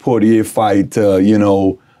watch Poirier fight,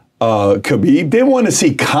 Khabib. They want to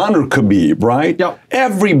see Conor Khabib, right? Yep.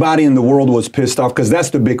 Everybody in the world was pissed off because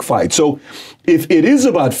that's the big fight. So if it is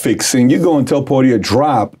about fixing, you go and tell Poirier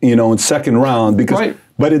drop, in second round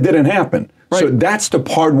but it didn't happen. Right. So that's the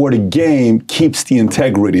part where the game keeps the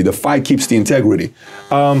integrity. The fight keeps the integrity.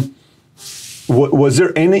 Was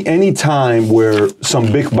there any time where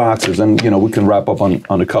some big boxers, and we can wrap up on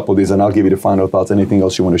a couple of these, and I'll give you the final thoughts. Anything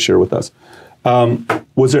else you want to share with us?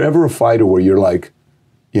 Was there ever a fighter where you're like,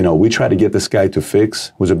 we tried to get this guy to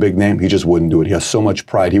fix, was a big name, he just wouldn't do it. He has so much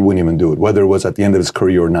pride, he wouldn't even do it. Whether it was at the end of his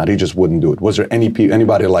career or not, he just wouldn't do it. Was there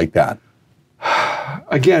anybody like that?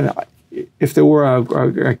 Again, if there were, I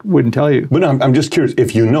wouldn't tell you. But I'm just curious,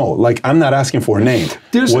 if you know, I'm not asking for a name.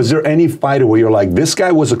 Was there any fighter where you're like, this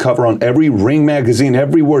guy was a cover on every Ring magazine,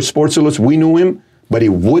 everywhere, Sports Illustrated, we knew him, but he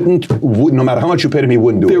wouldn't, no matter how much you paid him, he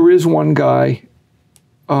wouldn't do it? There is one guy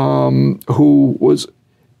who was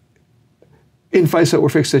in fights that were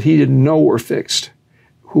fixed that he didn't know were fixed,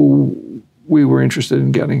 who we were interested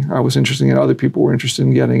in getting. I was interested in, other people were interested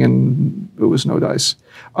in getting, and it was no dice.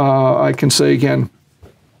 I can say again,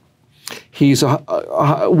 he's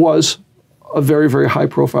was a very, very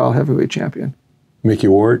high-profile heavyweight champion. Mickey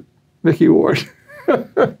Ward? Mickey Ward.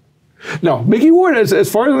 No, Mickey Ward, as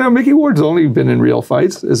far as I know, Mickey Ward's only been in real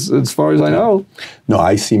fights, as far as I know. No,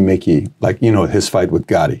 I see Mickey, his fight with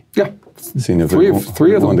Gotti. Yeah. Seen three of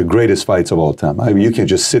them. One of the greatest fights of all time. I mean, you can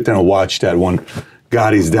just sit there and watch that one.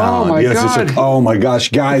 God, he's down. Oh my God. It's like, oh my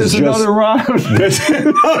gosh, guys, There's another round. There's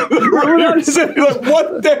another round. Like,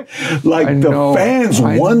 what the? Like the fans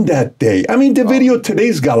won that day. I mean, the video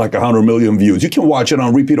today's got like 100 million views. You can watch it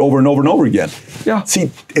on repeat over and over and over again. Yeah.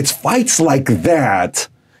 See, it's fights like that.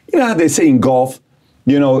 You know how they say in golf,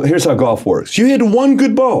 you know, here's how golf works. You hit one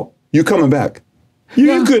good ball, you're coming back.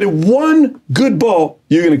 You could hit one good ball,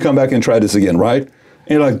 you're going to come back and try this again, right?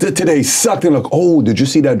 And you're like, today sucked. And like, oh, did you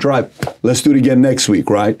see that drive? Let's do it again next week,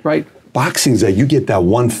 right? Right. Boxing's that you get that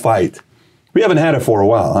one fight. We haven't had it for a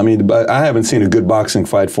while. I mean, I haven't seen a good boxing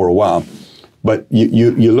fight for a while. But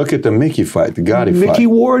you look at the Mickey fight, the Gotti fight. Mickey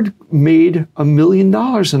Ward made $1 million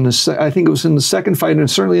in this. I think it was in the second fight and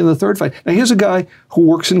certainly in the third fight. Now here's a guy who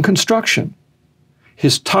works in construction.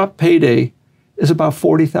 His top payday is about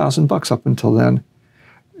 $40,000 up until then.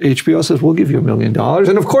 HBO says, we'll give you $1 million.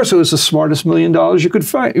 And of course, it was the smartest $1 million you could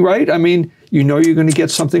find, right? I mean, you know you're going to get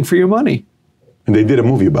something for your money. And they did a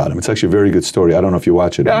movie about him. It's actually a very good story. I don't know if you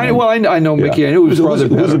watch it. I know Mickey. I knew his brother.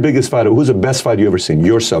 Who's the biggest fighter? Who's the best fighter you ever seen?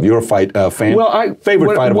 Yourself. You're a fight fan. Well,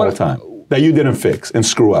 favorite fight of all time that you didn't fix and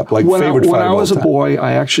screw up. Like favorite fight of all time. When I was a boy,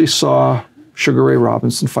 I actually saw Sugar Ray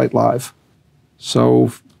Robinson fight live.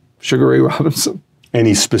 So, Sugar Ray Robinson.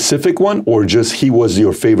 Any specific one, or just he was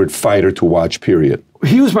your favorite fighter to watch, period?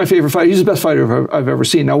 He was my favorite fighter. He's the best fighter I've ever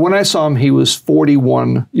seen. Now, when I saw him, he was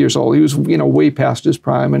 41 years old. He was, way past his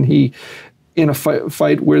prime, and he, in a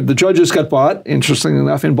fight where the judges got bought, interestingly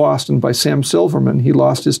enough, in Boston by Sam Silverman, he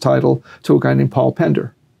lost his title to a guy named Paul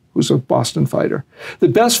Pender, who's a Boston fighter. The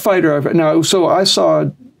best fighter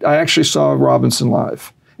I actually saw Robinson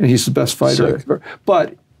live, and he's the best fighter ever.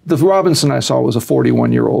 But the Robinson I saw was a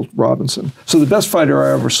 41-year-old Robinson. So the best fighter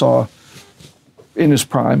I ever saw in his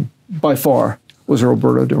prime, by far, was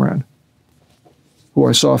Roberto Duran, who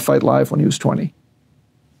I saw fight live when he was 20.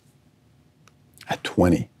 At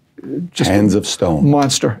 20? Just hands of stone.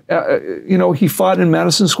 Monster. He fought in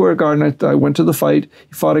Madison Square Garden. I went to the fight.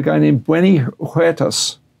 He fought a guy named Benny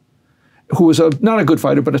Huertas, who was not a good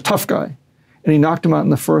fighter, but a tough guy. And he knocked him out in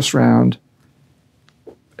the first round.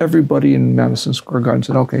 Everybody in Madison Square Garden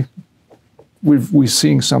said, okay, we're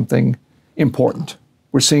seeing something important.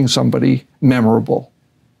 We're seeing somebody memorable.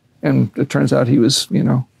 And it turns out he was,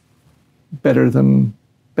 better than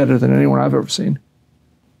anyone I've ever seen.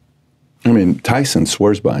 I mean, Tyson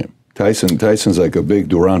swears by him. Tyson's like a big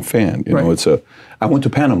Duran fan. I went to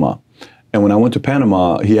Panama. And when I went to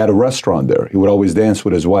Panama, he had a restaurant there. He would always dance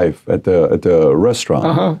with his wife at the restaurant.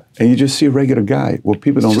 Uh-huh. And you just see a regular guy. What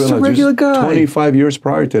people don't realize, a regular guy. 25 years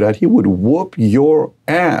prior to that, he would whoop your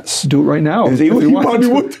ass. Do it right now. He probably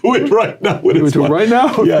would do it right now. He would do it right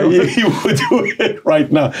now. Yeah, he would do it right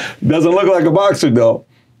now. Doesn't look like a boxer, though.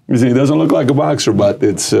 You see, he doesn't look like a boxer, but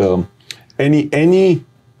it's any.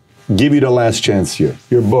 Give you the last chance here.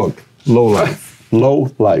 Your book, Low Life. Low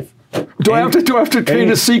Life. Do I have to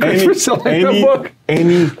train a secret for selling the book?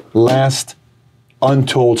 Any last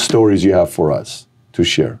untold stories you have for us to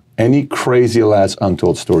share? Any crazy last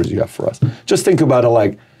untold stories you have for us? Just think about it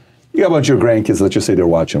like, you got a bunch of your grandkids, let's just say they're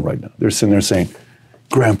watching right now. They're sitting there saying,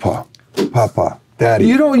 Grandpa, Papa, Daddy.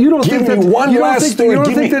 You don't think that one last story. You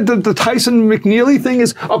don't think that the Tyson McNeely thing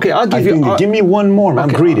is okay? I'll give you. Give me one more. I'm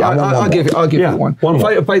greedy. I'll give you one. One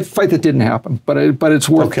more. Fight that didn't happen, but it's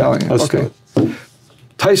worth telling. Let's go.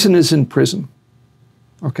 Tyson is in prison.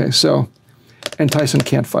 Okay, and Tyson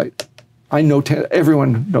can't fight. I know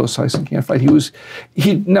everyone knows Tyson can't fight. I'll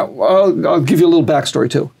give you a little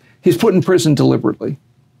backstory too. He's put in prison deliberately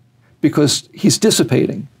because he's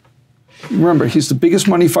dissipating. Remember, he's the biggest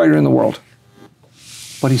money fighter in the world,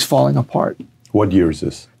 but he's falling apart. What year is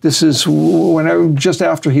this? This is just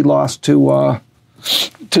after he lost to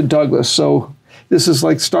Douglas. So this is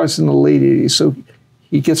starts in the late 80s. So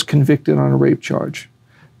he gets convicted on a rape charge.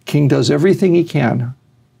 King does everything he can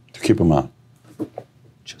to keep him out.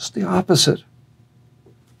 Just the opposite.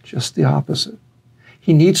 Just the opposite.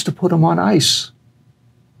 He needs to put him on ice.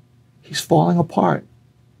 He's falling apart.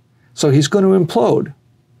 So he's going to implode.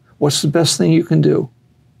 What's the best thing you can do?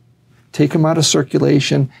 Take him out of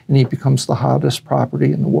circulation, and he becomes the hottest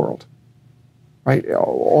property in the world. Right?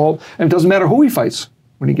 And it doesn't matter who he fights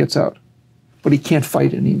when he gets out, but he can't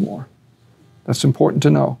fight anymore. That's important to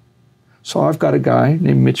know. So I've got a guy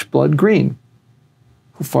named Mitch Blood Green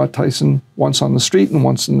who fought Tyson once on the street and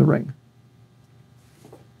once in the ring.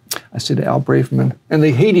 I said to Al Braverman, and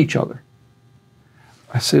they hate each other.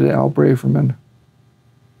 I said to Al Braverman,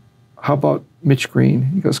 how about Mitch Green?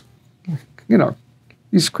 He goes,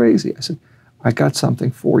 he's crazy. I said, I got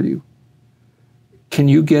something for you. Can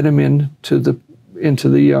you get him into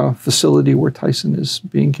the facility where Tyson is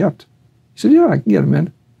being kept? He said, yeah, I can get him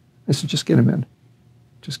in. I said, just get him in.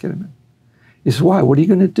 Just get him in. He said, why? What are you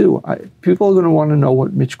going to do? People are going to want to know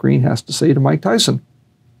what Mitch Green has to say to Mike Tyson,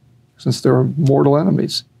 since they're mortal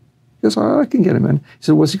enemies. He goes, I can get him in. He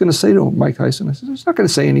said, what's he going to say to Mike Tyson? I said, he's not going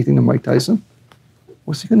to say anything to Mike Tyson.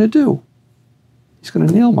 What's he going to do? He's going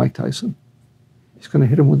to nail Mike Tyson. He's going to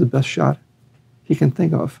hit him with the best shot he can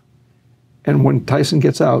think of. And when Tyson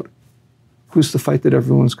gets out, who's the fight that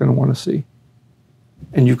everyone's going to want to see?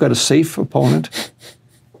 And you've got a safe opponent,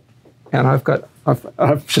 and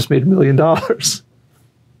I've just made $1 million.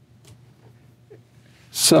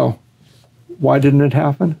 So, why didn't it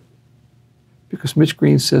happen? Because Mitch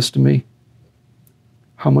Green says to me,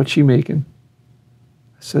 how much you making?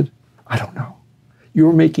 I said, I don't know.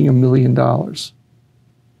 You're making $1 million.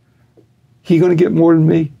 He going to get more than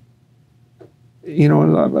me? You know,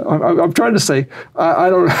 I'm trying to say, I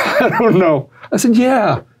don't know. I said,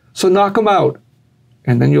 yeah, so knock him out,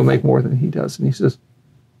 and then you'll make more than he does. And he says,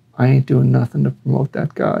 I ain't doing nothing to promote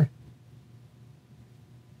that guy.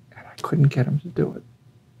 And I couldn't get him to do it.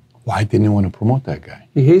 Why didn't you want to promote that guy?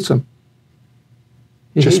 He hates him.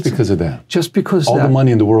 Just because of that? Just because all the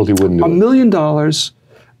money in the world, he wouldn't do it. $1 million,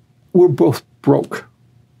 we're both broke.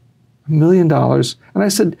 $1 million. And I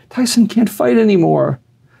said, Tyson can't fight anymore.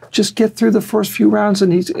 Just get through the first few rounds,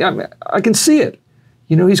 and I can see it.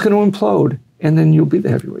 You know, he's going to implode, and then you'll be the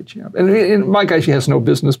heavyweight champ. And Mike actually has no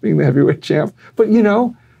business being the heavyweight champ. But, you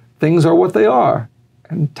know, things are what they are.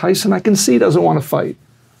 And Tyson, I can see, doesn't want to fight.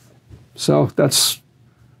 So it's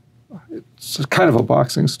kind of a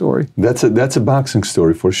boxing story. That's a boxing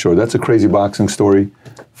story for sure. That's a crazy boxing story.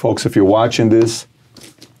 Folks, if you're watching this,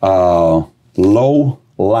 Low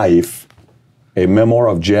Life, a memoir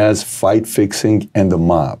of jazz, fight fixing, and the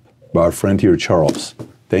mob by our friend here, Charles.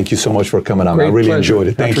 Thank you so much for coming on. I really enjoyed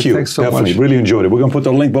it. Thank you. Thanks so Definitely, much. really enjoyed it. We're going to put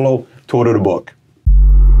the link below to order the book.